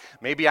about it.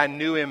 Maybe I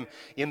knew him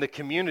in the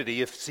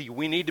community.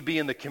 We need to be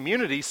in the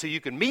community so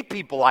you can meet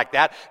people like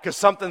that, because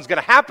something's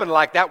going to happen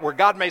like that where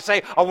God may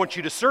say, I want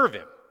you to serve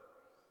him.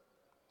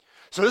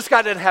 So this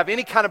guy doesn't have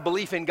any kind of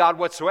belief in God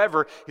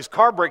whatsoever. His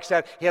car breaks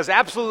down. He has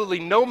absolutely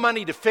no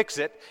money to fix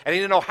it, and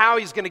he didn't know how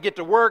he's going to get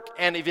to work,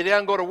 and if he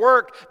doesn't go to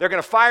work, they're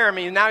going to fire him,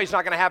 and now he's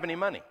not going to have any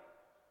money.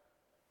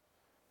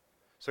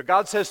 So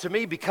God says to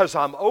me, because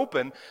I'm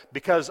open,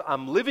 because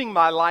I'm living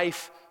my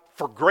life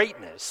for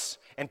greatness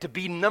and to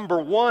be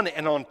number one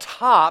and on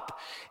top,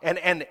 and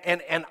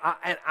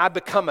I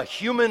become a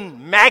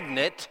human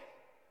magnet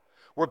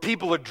where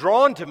people are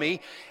drawn to me,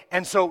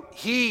 and so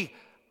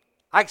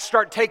I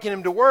start taking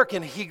him to work,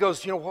 and he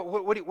goes,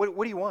 what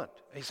do you want?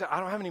 He said, I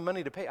don't have any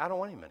money to pay. I don't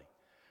want any money.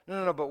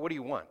 No, but what do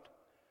you want?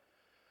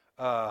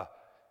 I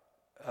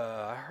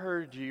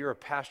heard you're a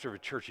pastor of a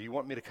church. You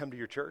want me to come to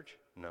your church?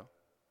 No.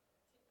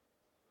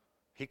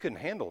 He couldn't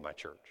handle my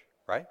church,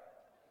 right?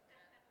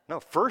 No,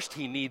 first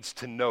he needs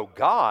to know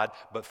God,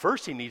 but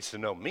first he needs to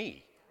know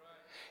me.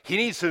 He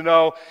needs to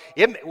know,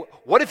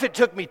 what if it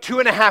took me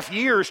 2.5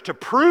 years to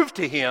prove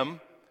to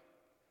him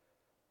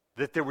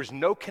that there was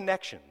no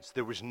connections,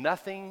 there was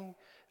nothing,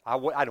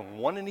 I don't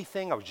want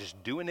anything, I was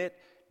just doing it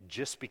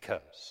just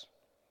because.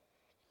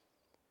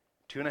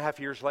 2.5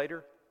 years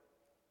later,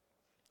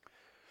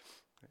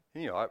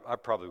 I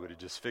probably would have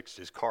just fixed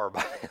his car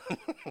by then.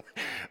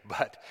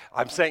 But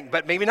I'm saying,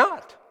 but maybe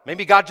not.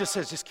 Maybe God just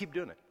says, just keep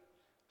doing it.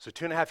 So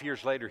 2.5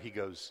 years later,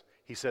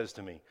 he says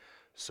to me,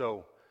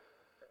 so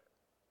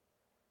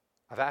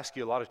I've asked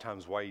you a lot of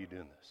times, why are you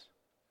doing this?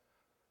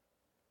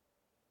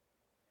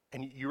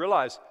 And you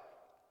realize,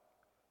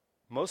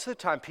 most of the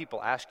time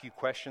people ask you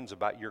questions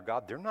about your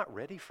God, they're not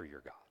ready for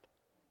your God.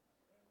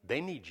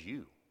 They need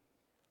you.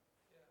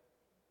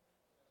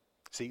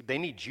 See, they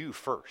need you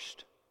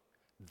first.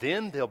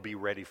 Then they'll be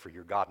ready for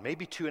your God.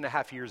 Maybe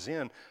 2.5 years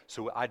in,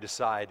 so I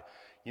decide,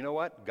 you know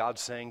what?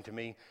 God's saying to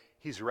me,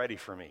 he's ready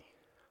for me.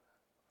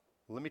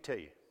 Let me tell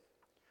you,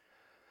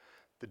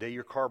 the day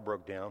your car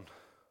broke down,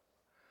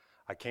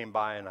 I came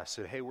by and I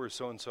said, hey, where's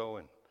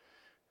so-and-so?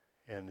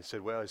 And they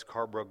said, well, his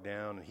car broke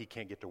down and he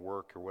can't get to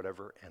work or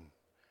whatever. And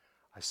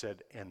I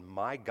said, and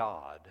my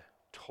God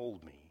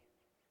told me,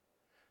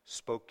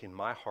 spoke in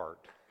my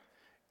heart,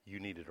 you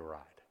needed a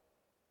ride.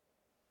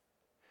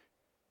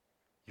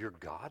 Your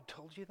God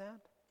told you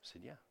that? I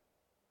said, yeah.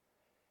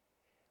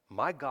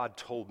 My God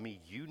told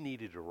me you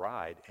needed a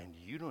ride, and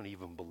you don't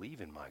even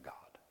believe in my God.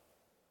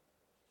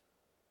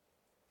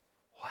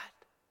 What?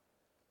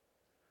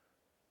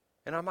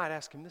 And I might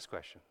ask him this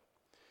question.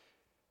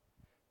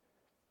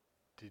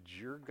 Did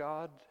your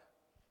God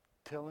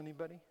tell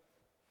anybody?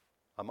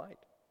 I might.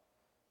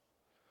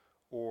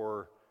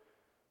 Or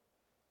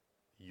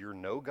you're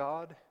no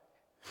God?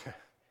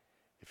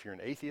 If you're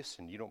an atheist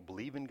and you don't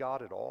believe in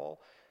God at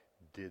all,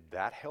 did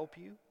that help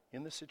you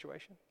in this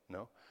situation?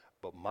 No.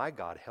 But my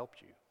God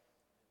helped you.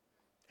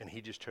 And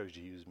he just chose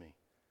to use me.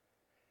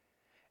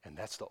 And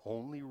that's the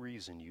only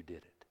reason you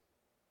did it.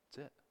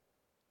 That's it.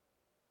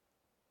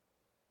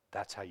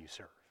 That's how you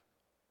serve.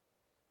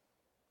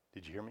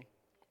 Did you hear me?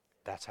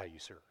 That's how you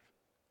serve.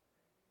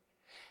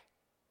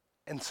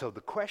 And so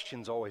the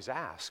question's always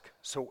asked,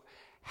 so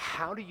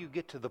how do you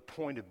get to the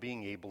point of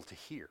being able to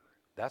hear?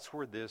 That's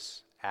where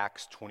this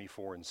Acts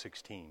 24 and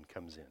 16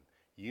 comes in.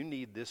 You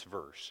need this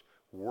verse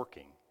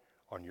working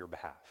on your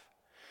behalf.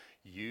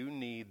 You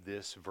need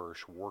this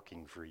verse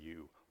working for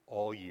you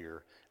all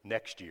year,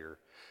 next year,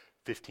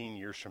 15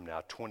 years from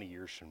now, 20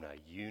 years from now.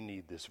 You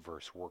need this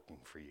verse working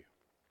for you.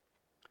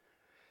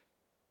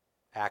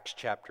 Acts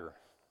chapter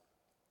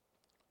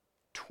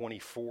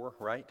 24,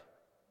 right?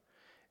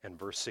 And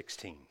verse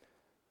 16.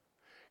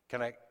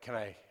 Can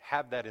I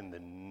have that in the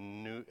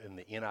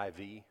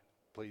NIV,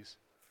 please?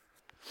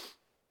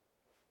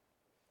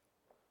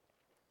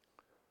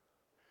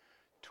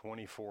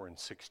 24 and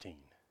 16.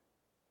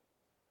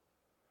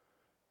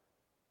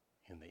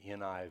 In the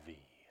NIV.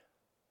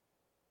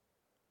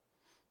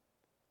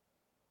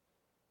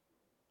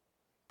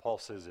 Paul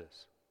says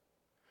this.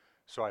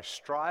 So I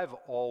strive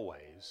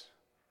always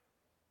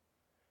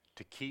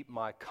to keep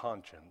my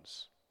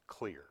conscience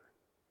clear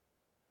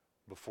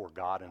before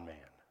God and man.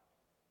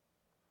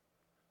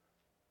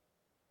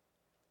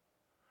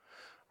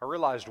 I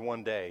realized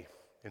one day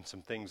in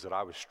some things that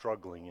I was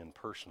struggling in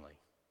personally,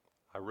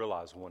 I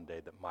realized one day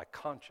that my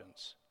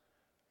conscience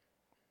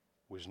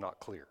was not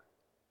clear.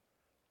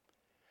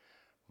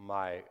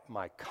 My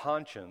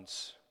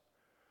conscience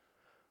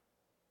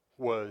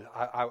was,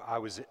 I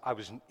was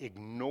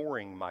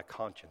ignoring my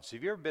conscience.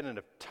 Have you ever been in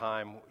a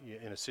time,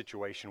 in a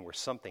situation where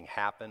something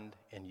happened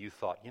and you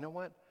thought, you know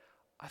what,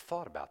 I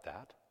thought about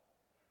that,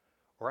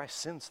 or I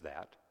sensed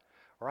that,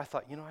 or I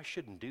thought, I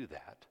shouldn't do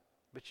that,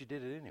 but you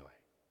did it anyway.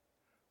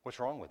 What's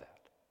wrong with that?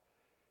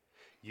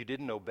 You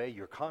didn't obey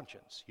your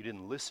conscience. You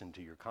didn't listen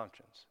to your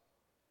conscience.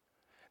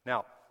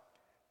 Now,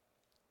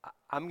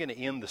 I'm going to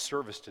end the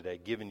service today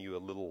giving you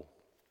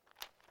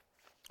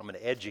I'm going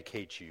to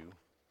educate you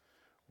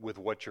with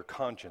what your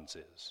conscience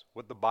is,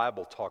 what the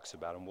Bible talks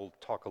about, and we'll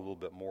talk a little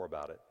bit more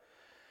about it.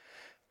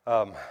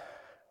 I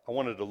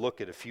wanted to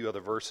look at a few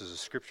other verses of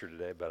Scripture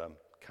today, but I'm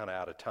kind of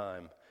out of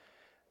time.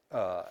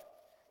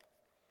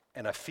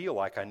 And I feel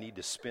like I need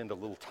to spend a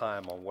little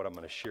time on what I'm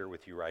going to share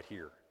with you right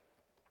here.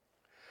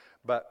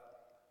 But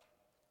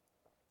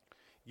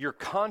your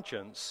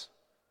conscience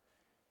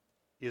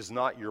is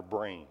not your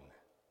brain.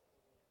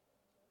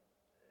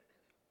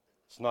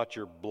 It's not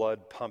your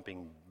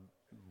blood-pumping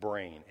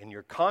brain. And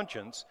your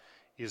conscience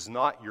is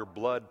not your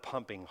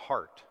blood-pumping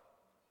heart.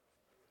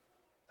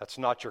 That's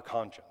not your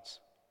conscience.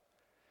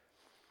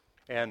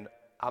 And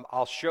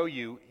I'll show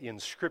you in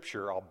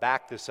Scripture, I'll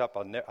back this up.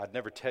 I'd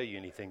never tell you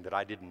anything that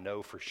I didn't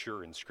know for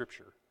sure in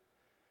Scripture.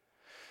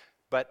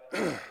 But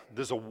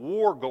there's a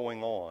war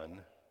going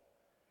on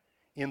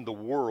in the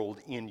world,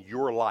 in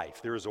your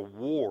life. There is a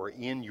war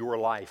in your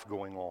life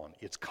going on.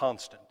 It's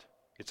constant.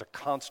 It's a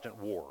constant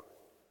war.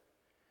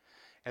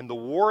 And the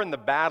war and the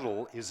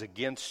battle is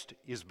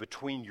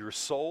between your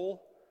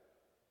soul,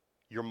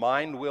 your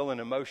mind, will,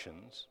 and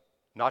emotions,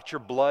 not your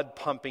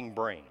blood-pumping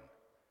brain.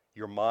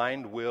 Your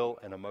mind, will,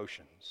 and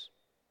emotions.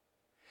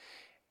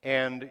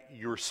 And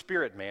your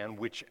spirit man,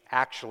 which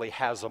actually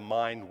has a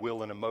mind,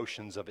 will, and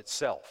emotions of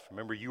itself.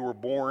 Remember, you were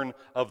born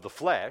of the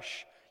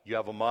flesh. You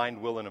have a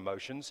mind, will, and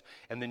emotions.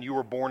 And then you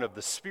were born of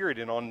the Spirit,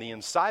 and on the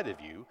inside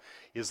of you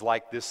is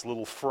like this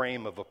little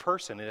frame of a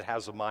person, and it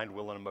has a mind,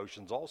 will, and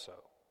emotions also.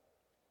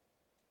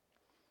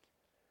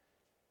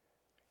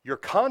 Your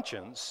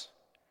conscience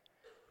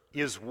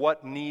is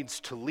what needs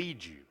to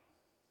lead you.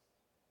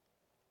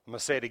 I'm going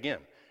to say it again.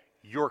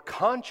 Your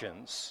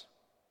conscience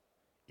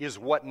is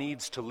what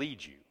needs to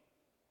lead you.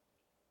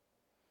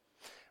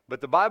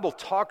 But the Bible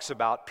talks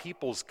about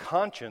people's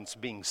conscience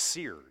being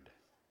seared.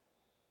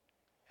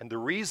 And the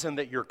reason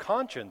that your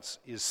conscience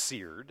is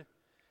seared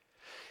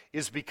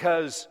is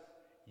because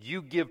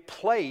you give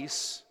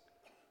place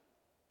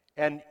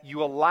and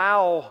you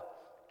allow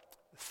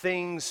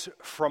things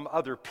from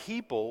other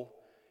people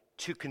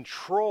to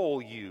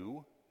control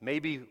you,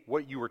 maybe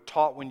what you were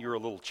taught when you were a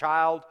little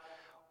child,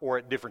 or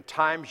at different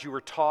times you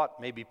were taught,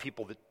 maybe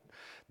people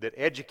that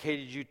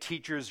educated you,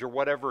 teachers or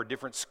whatever, or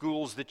different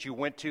schools that you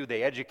went to,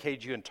 they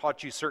educated you and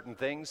taught you certain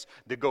things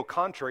that go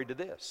contrary to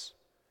this.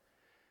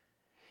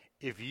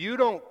 If you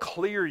don't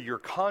clear your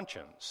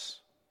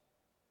conscience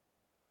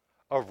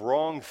of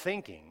wrong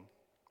thinking,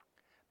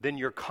 then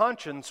your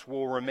conscience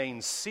will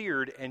remain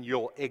seared and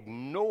you'll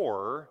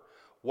ignore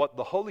what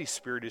the Holy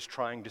Spirit is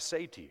trying to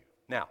say to you.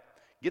 Now,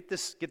 get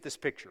this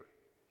picture.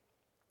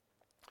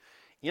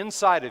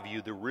 Inside of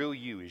you, the real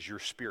you is your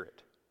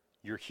spirit,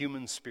 your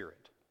human spirit.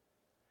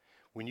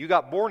 When you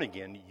got born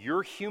again,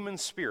 your human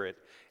spirit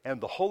and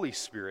the Holy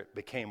Spirit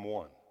became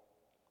one.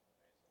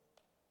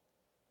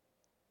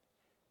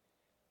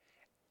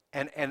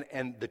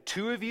 And the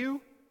two of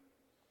you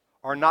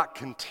are not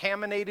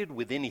contaminated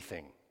with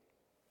anything.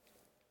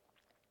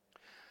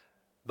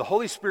 The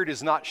Holy Spirit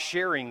is not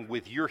sharing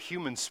with your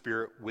human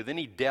spirit with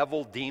any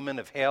devil, demon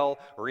of hell,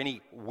 or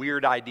any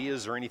weird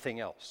ideas or anything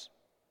else.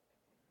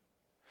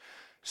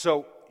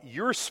 So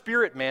your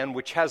spirit man,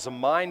 which has a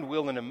mind,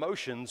 will, and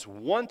emotions,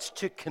 wants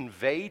to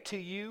convey to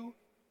you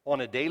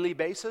on a daily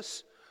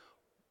basis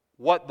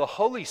what the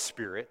Holy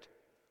Spirit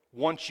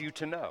wants you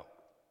to know.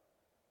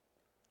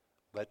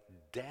 But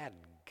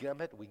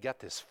dadgummit, we got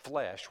this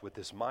flesh with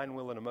this mind,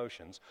 will, and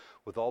emotions,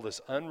 with all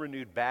this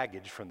unrenewed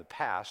baggage from the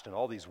past and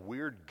all these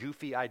weird,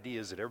 goofy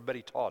ideas that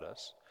everybody taught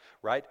us,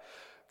 right?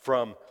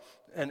 So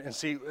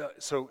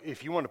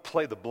if you want to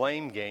play the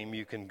blame game,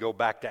 you can go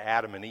back to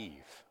Adam and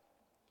Eve.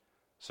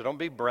 So don't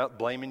be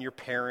blaming your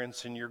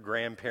parents and your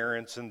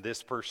grandparents and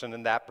this person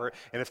and that person.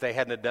 And if they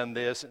hadn't have done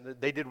this,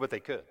 they did what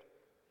they could.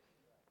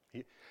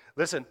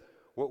 Listen,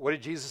 what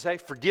did Jesus say?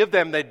 Forgive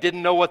them, they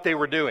didn't know what they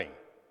were doing.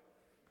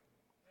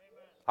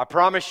 I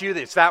promise you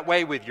that it's that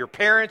way with your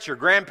parents, your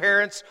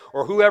grandparents,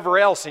 or whoever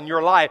else in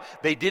your life.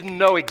 They didn't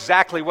know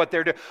exactly what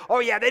they're doing. Oh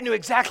yeah, they knew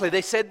exactly.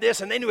 They said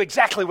this and they knew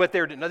exactly what they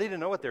were doing. No, they didn't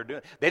know what they were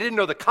doing. They didn't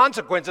know the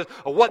consequences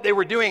of what they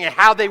were doing and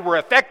how they were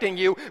affecting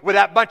you with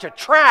that bunch of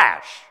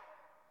trash.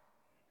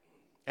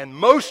 And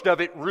most of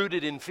it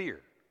rooted in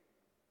fear.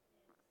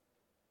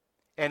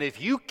 And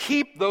if you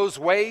keep those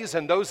ways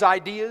and those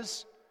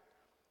ideas,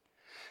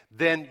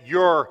 then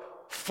your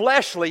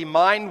fleshly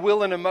mind,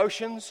 will, and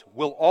emotions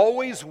will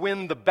always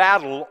win the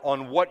battle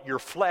on what your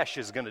flesh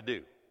is going to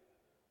do.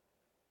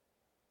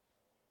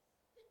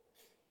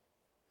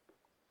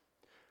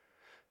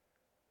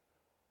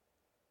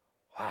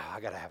 Wow, I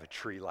got to have a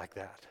tree like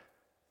that.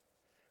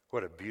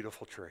 What a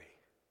beautiful tree.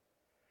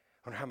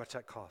 I wonder how much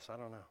that costs. I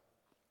don't know.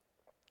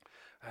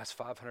 That's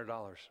 $500.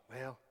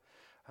 Well,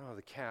 I don't have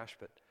the cash,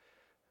 but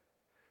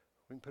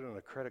we can put it on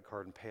a credit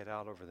card and pay it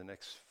out over the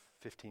next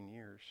 15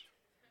 years.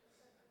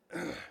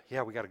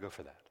 Yeah, we got to go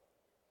for that.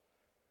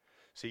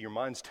 See, your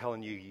mind's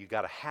telling you you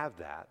got to have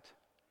that.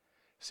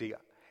 See,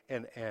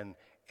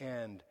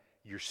 and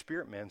your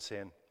spirit man's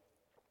saying,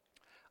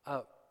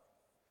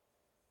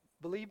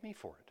 believe me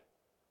for it.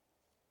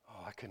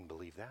 Oh, I couldn't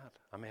believe that.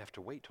 I may have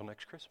to wait till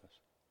next Christmas.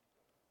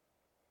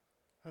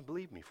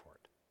 Believe me for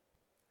it.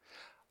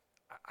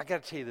 I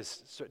got to tell you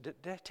this. So did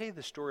I tell you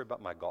the story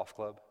about my golf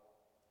club?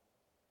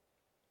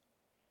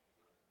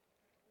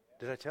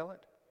 Did I tell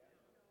it?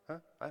 Huh?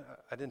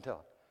 I didn't tell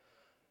it.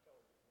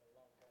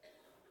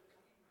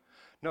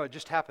 No, it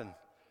just happened.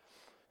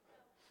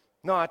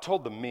 No, I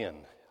told the men.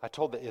 I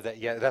told that.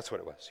 Yeah, that's what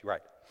it was. Right.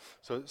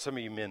 So some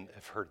of you men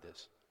have heard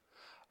this.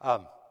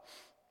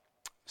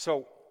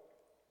 So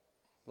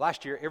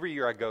last year, every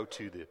year I go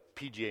to the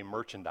PGA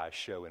merchandise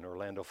show in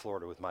Orlando,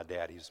 Florida with my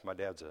dad. My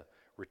dad's a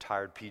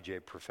retired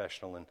PGA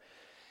professional, and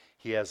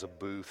he has a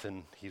booth,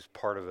 and he's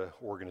part of an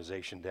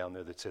organization down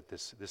there that's at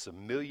this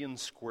 1 million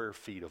square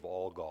feet of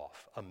all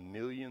golf. 1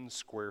 million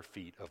square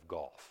feet of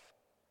golf.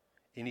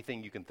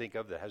 Anything you can think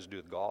of that has to do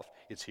with golf,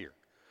 it's here.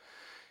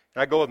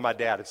 And I go with my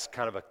dad. It's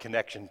kind of a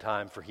connection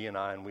time for he and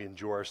I, and we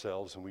enjoy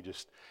ourselves, and we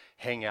just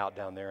hang out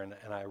down there,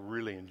 and I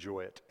really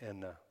enjoy it.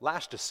 And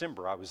last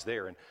December, I was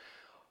there, and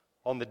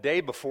on the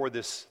day before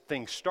this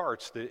thing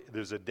starts,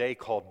 there's a day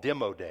called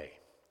Demo Day,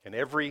 and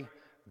every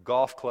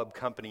golf club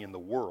company in the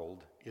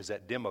world is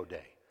at Demo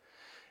Day.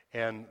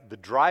 And the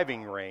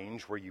driving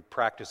range where you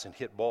practice and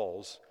hit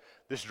balls,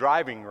 this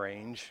driving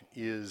range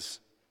is,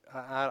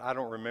 I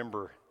don't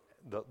remember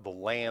the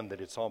land that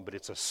it's on, but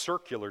it's a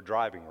circular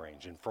driving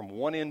range, and from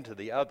one end to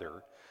the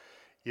other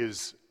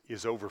is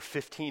over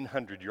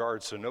 1,500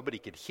 yards, so nobody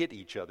could hit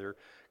each other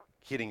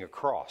hitting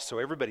across. So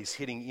everybody's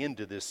hitting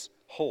into this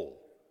hole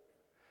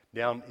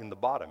down in the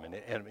bottom, and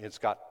it's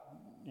got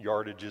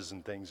yardages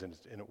and things, and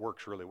it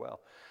works really well.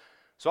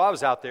 So I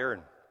was out there,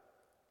 and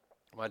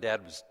my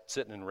dad was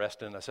sitting and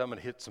resting, and I said, I'm going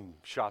to hit some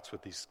shots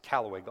with these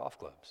Callaway golf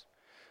clubs.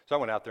 So I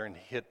went out there and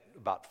hit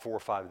about 4 or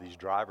 5 of these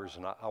drivers,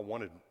 and I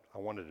wanted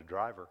a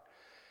driver.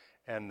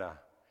 And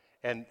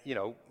you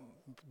know,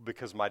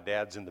 because my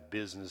dad's in the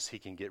business, he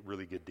can get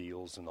really good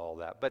deals and all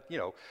that. But, you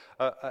know,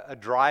 a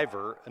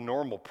driver, a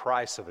normal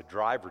price of a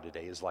driver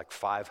today is like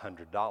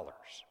 $500.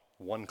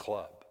 One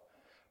club,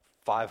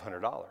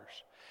 $500.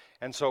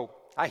 And so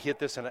I hit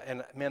this,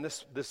 and man,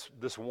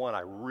 this one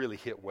I really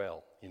hit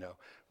well, you know.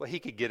 Well, he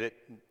could get it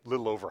a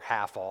little over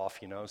half off,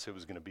 you know, so it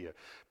was going to be a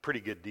pretty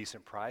good,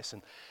 decent price.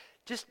 And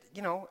just,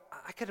 you know,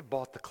 I could have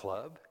bought the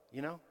club,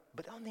 you know,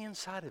 but on the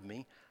inside of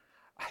me,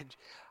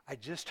 I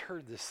just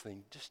heard this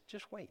thing.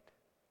 Just wait.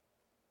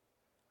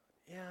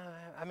 Yeah,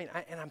 I mean,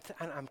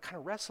 I'm kind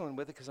of wrestling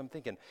with it because I'm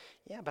thinking,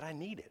 yeah, but I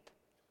need it.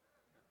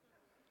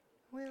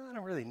 Well, I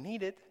don't really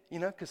need it, you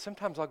know, because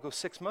sometimes I'll go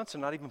 6 months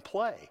and not even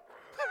play.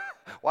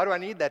 Why do I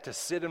need that to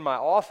sit in my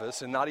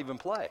office and not even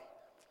play?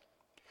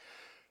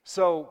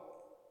 So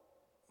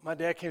my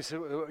dad came and said,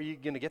 are you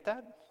going to get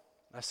that?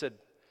 I said,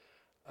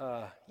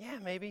 yeah,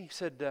 maybe. He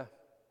said,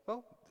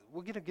 well,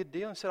 we'll get a good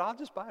deal. I said, I'll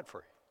just buy it for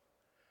you.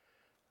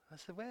 I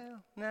said,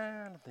 well, no,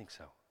 I don't think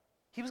so.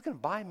 He was going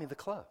to buy me the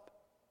club.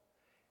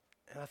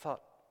 And I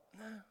thought,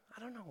 no, I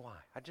don't know why.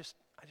 I just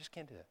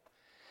can't do that.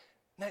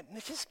 Now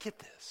just get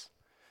this.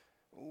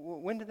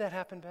 When did that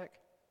happen, Beck?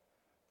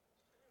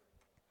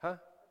 Huh?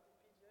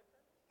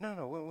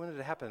 No. When did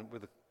it happen?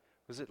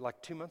 Was it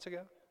like 2 months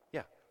ago?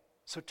 Yeah.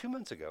 So 2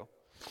 months ago,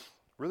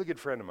 really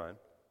good friend of mine,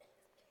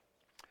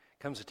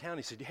 Comes to town,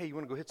 he said, hey, you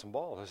want to go hit some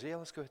balls? I said, yeah,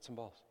 let's go hit some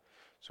balls.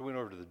 So we went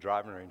over to the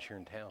driving range here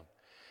in town,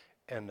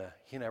 and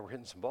he and I were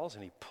hitting some balls,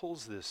 and he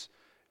pulls this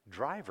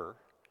driver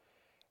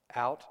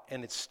out,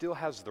 and it still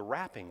has the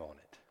wrapping on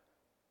it.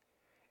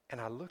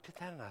 And I looked at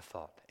that, and I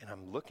thought, and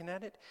I'm looking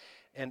at it,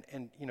 and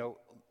you know,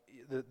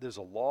 there's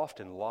a loft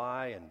and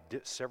lie and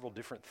several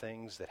different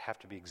things that have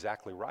to be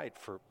exactly right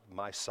for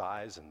my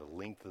size and the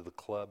length of the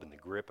club and the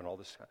grip and all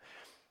this. And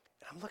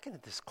I'm looking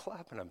at this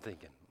club, and I'm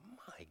thinking,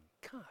 my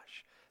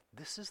gosh,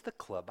 this is the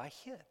club I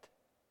hit.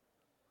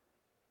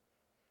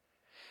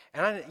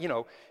 And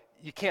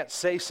you can't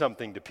say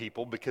something to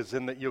people because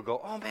then you'll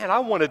go, oh man, I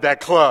wanted that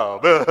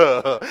club.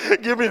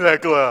 Give me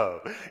that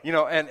club.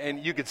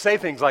 And you could say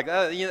things like,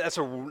 that's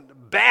a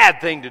bad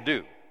thing to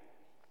do.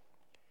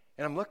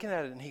 And I'm looking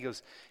at it, and he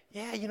goes,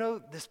 yeah,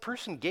 this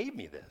person gave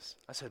me this.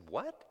 I said,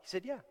 what? He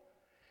said, yeah.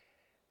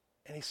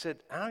 And he said,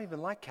 I don't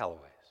even like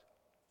Callaways.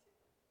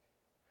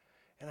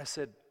 And I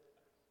said,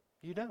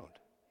 you don't?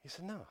 He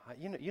said, no.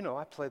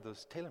 I play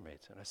those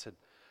TaylorMades. And I said,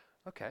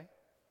 okay.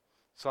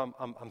 So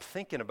I'm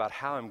thinking about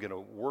how I'm going to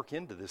work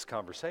into this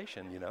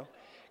conversation,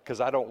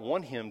 because I don't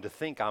want him to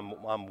think I'm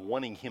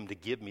wanting him to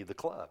give me the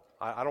club.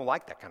 I don't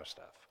like that kind of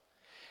stuff.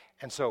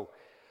 And so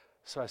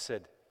I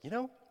said,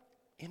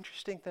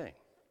 interesting thing.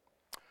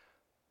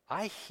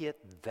 I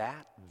hit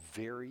that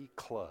very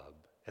club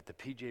at the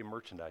PGA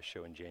Merchandise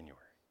Show in January.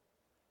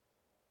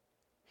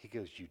 He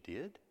goes, you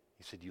did?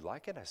 He said, you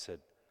like it? I said,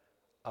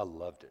 I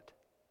loved it.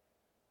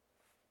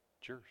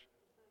 It's yours.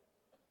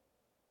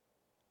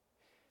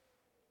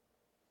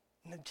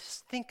 Now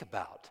just think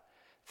about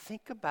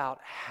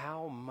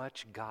how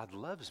much God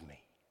loves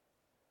me.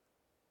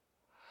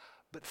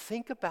 But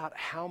think about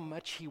how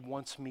much he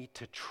wants me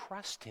to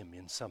trust him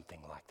in something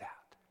like that.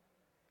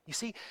 You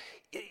see,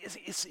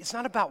 it's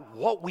not about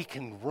what we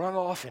can run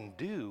off and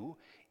do.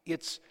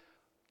 It's,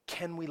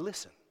 can we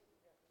listen?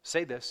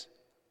 Say this,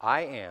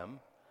 I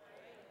am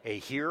a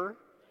hearer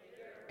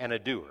and a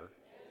doer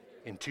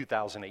in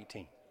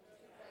 2018.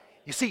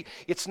 You see,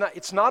 it's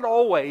not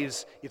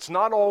always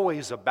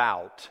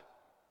about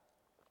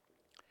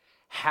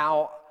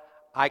how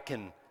I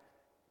can,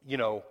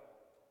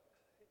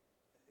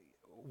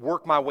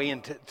 work my way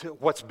into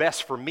what's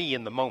best for me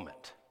in the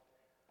moment.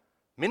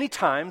 Many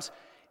times,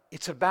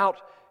 it's about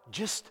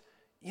just,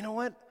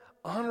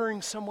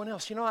 honoring someone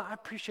else. I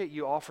appreciate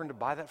you offering to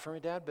buy that for me,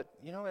 Dad, but,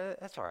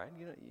 that's all right.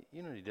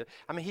 You know he did.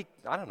 I mean,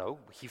 I don't know,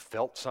 he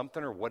felt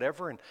something or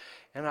whatever, and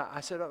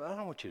I said, I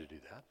don't want you to do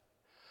that,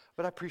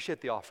 but I appreciate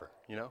the offer,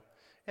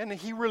 And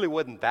he really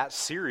wasn't that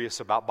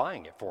serious about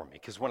buying it for me,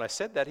 because when I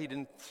said that, he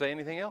didn't say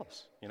anything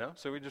else,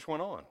 so we just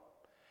went on.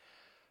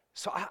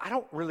 So I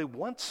don't really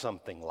want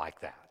something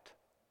like that.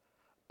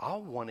 I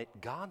want it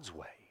God's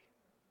way.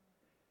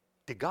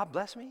 Did God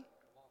bless me?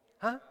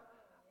 Huh?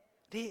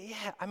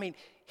 Yeah, I mean,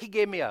 he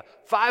gave me a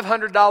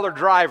 $500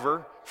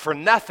 driver for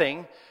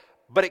nothing,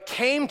 but it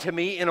came to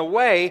me in a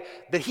way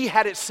that he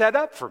had it set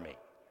up for me.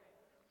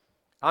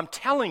 I'm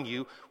telling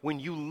you, when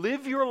you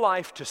live your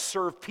life to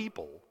serve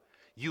people,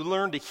 you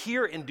learn to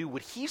hear and do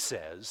what he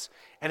says,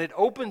 and it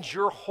opens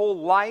your whole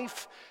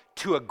life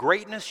to a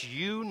greatness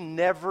you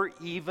never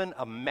even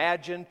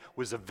imagined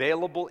was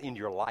available in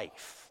your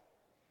life.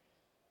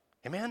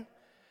 Amen?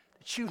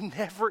 That you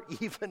never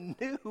even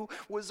knew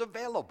was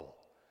available.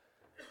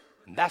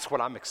 And that's what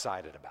I'm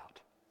excited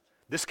about.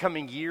 This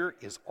coming year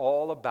is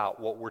all about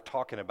what we're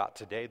talking about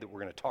today, that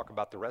we're going to talk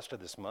about the rest of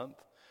this month,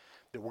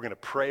 that we're going to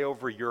pray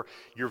over your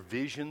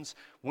visions.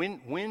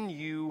 When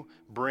you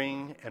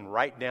bring and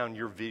write down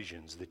your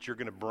visions that you're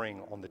going to bring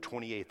on the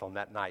 28th on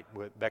that night,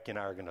 Becky and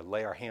I are going to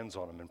lay our hands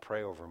on them and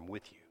pray over them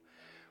with you.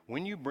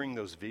 When you bring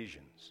those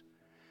visions,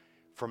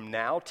 from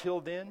now till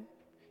then,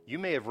 you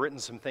may have written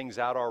some things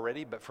out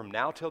already, but from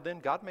now till then,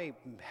 God may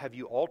have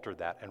you alter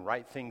that and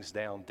write things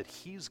down that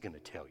he's going to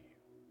tell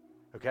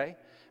you, okay?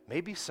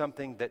 Maybe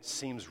something that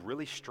seems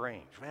really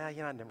strange. Well, I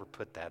never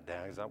put that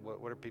down.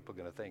 What are people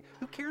going to think?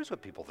 Who cares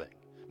what people think?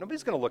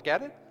 Nobody's going to look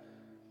at it.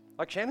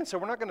 Like Shannon said,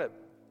 we're not going to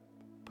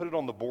put it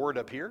on the board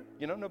up here.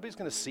 Nobody's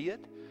going to see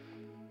it.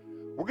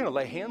 We're going to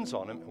lay hands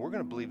on them, and we're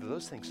going to believe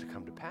those things to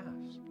come to pass.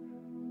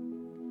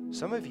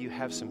 Some of you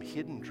have some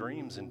hidden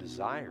dreams and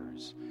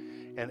desires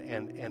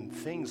and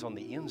things on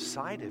the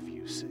inside of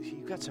you. So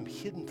you've got some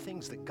hidden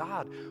things that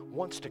God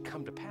wants to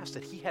come to pass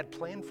that he had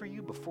planned for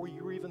you before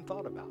you were even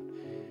thought about.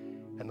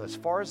 And as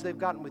far as they've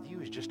gotten with you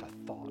is just a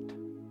thought.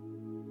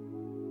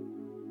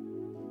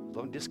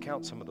 Don't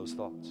discount some of those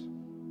thoughts.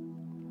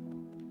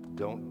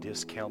 Don't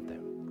discount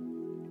them.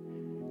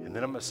 And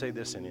then I'm going to say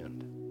this and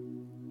end.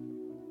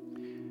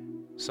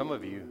 Some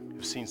of you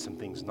have seen some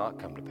things not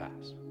come to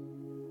pass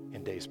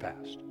in days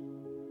past.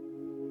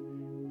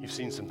 You've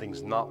seen some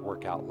things not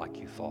work out like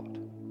you thought.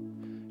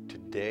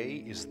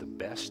 Today is the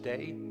best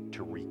day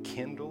to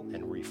rekindle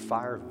and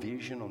refire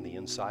vision on the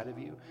inside of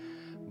you,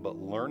 but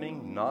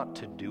learning not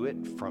to do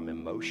it from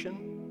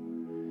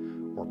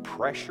emotion or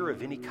pressure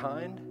of any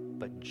kind,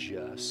 but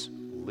just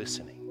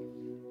listening.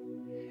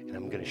 And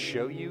I'm going to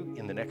show you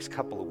in the next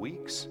couple of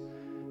weeks,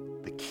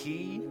 the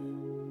key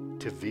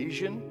to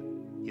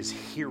vision is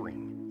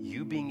hearing.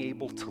 you being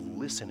able to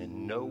listen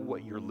and know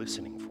what you're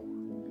listening for.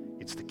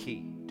 It's the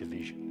key to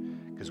vision.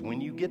 Because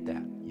when you get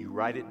that, you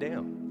write it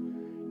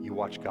down. You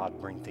watch God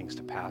bring things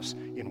to pass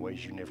in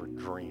ways you never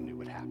dreamed it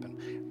would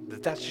happen.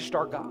 That's just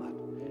our God.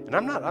 And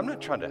I'm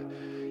not trying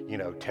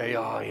to, tell you,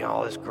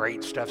 all this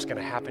great stuff's going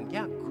to happen.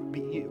 Yeah,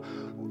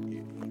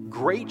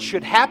 great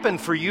should happen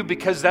for you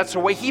because that's the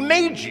way He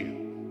made you.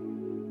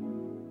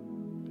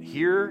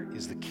 Here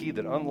is the key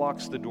that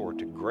unlocks the door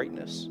to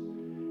greatness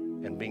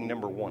and being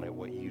number one at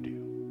what you do.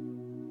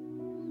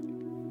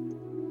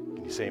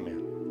 Can you say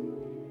amen?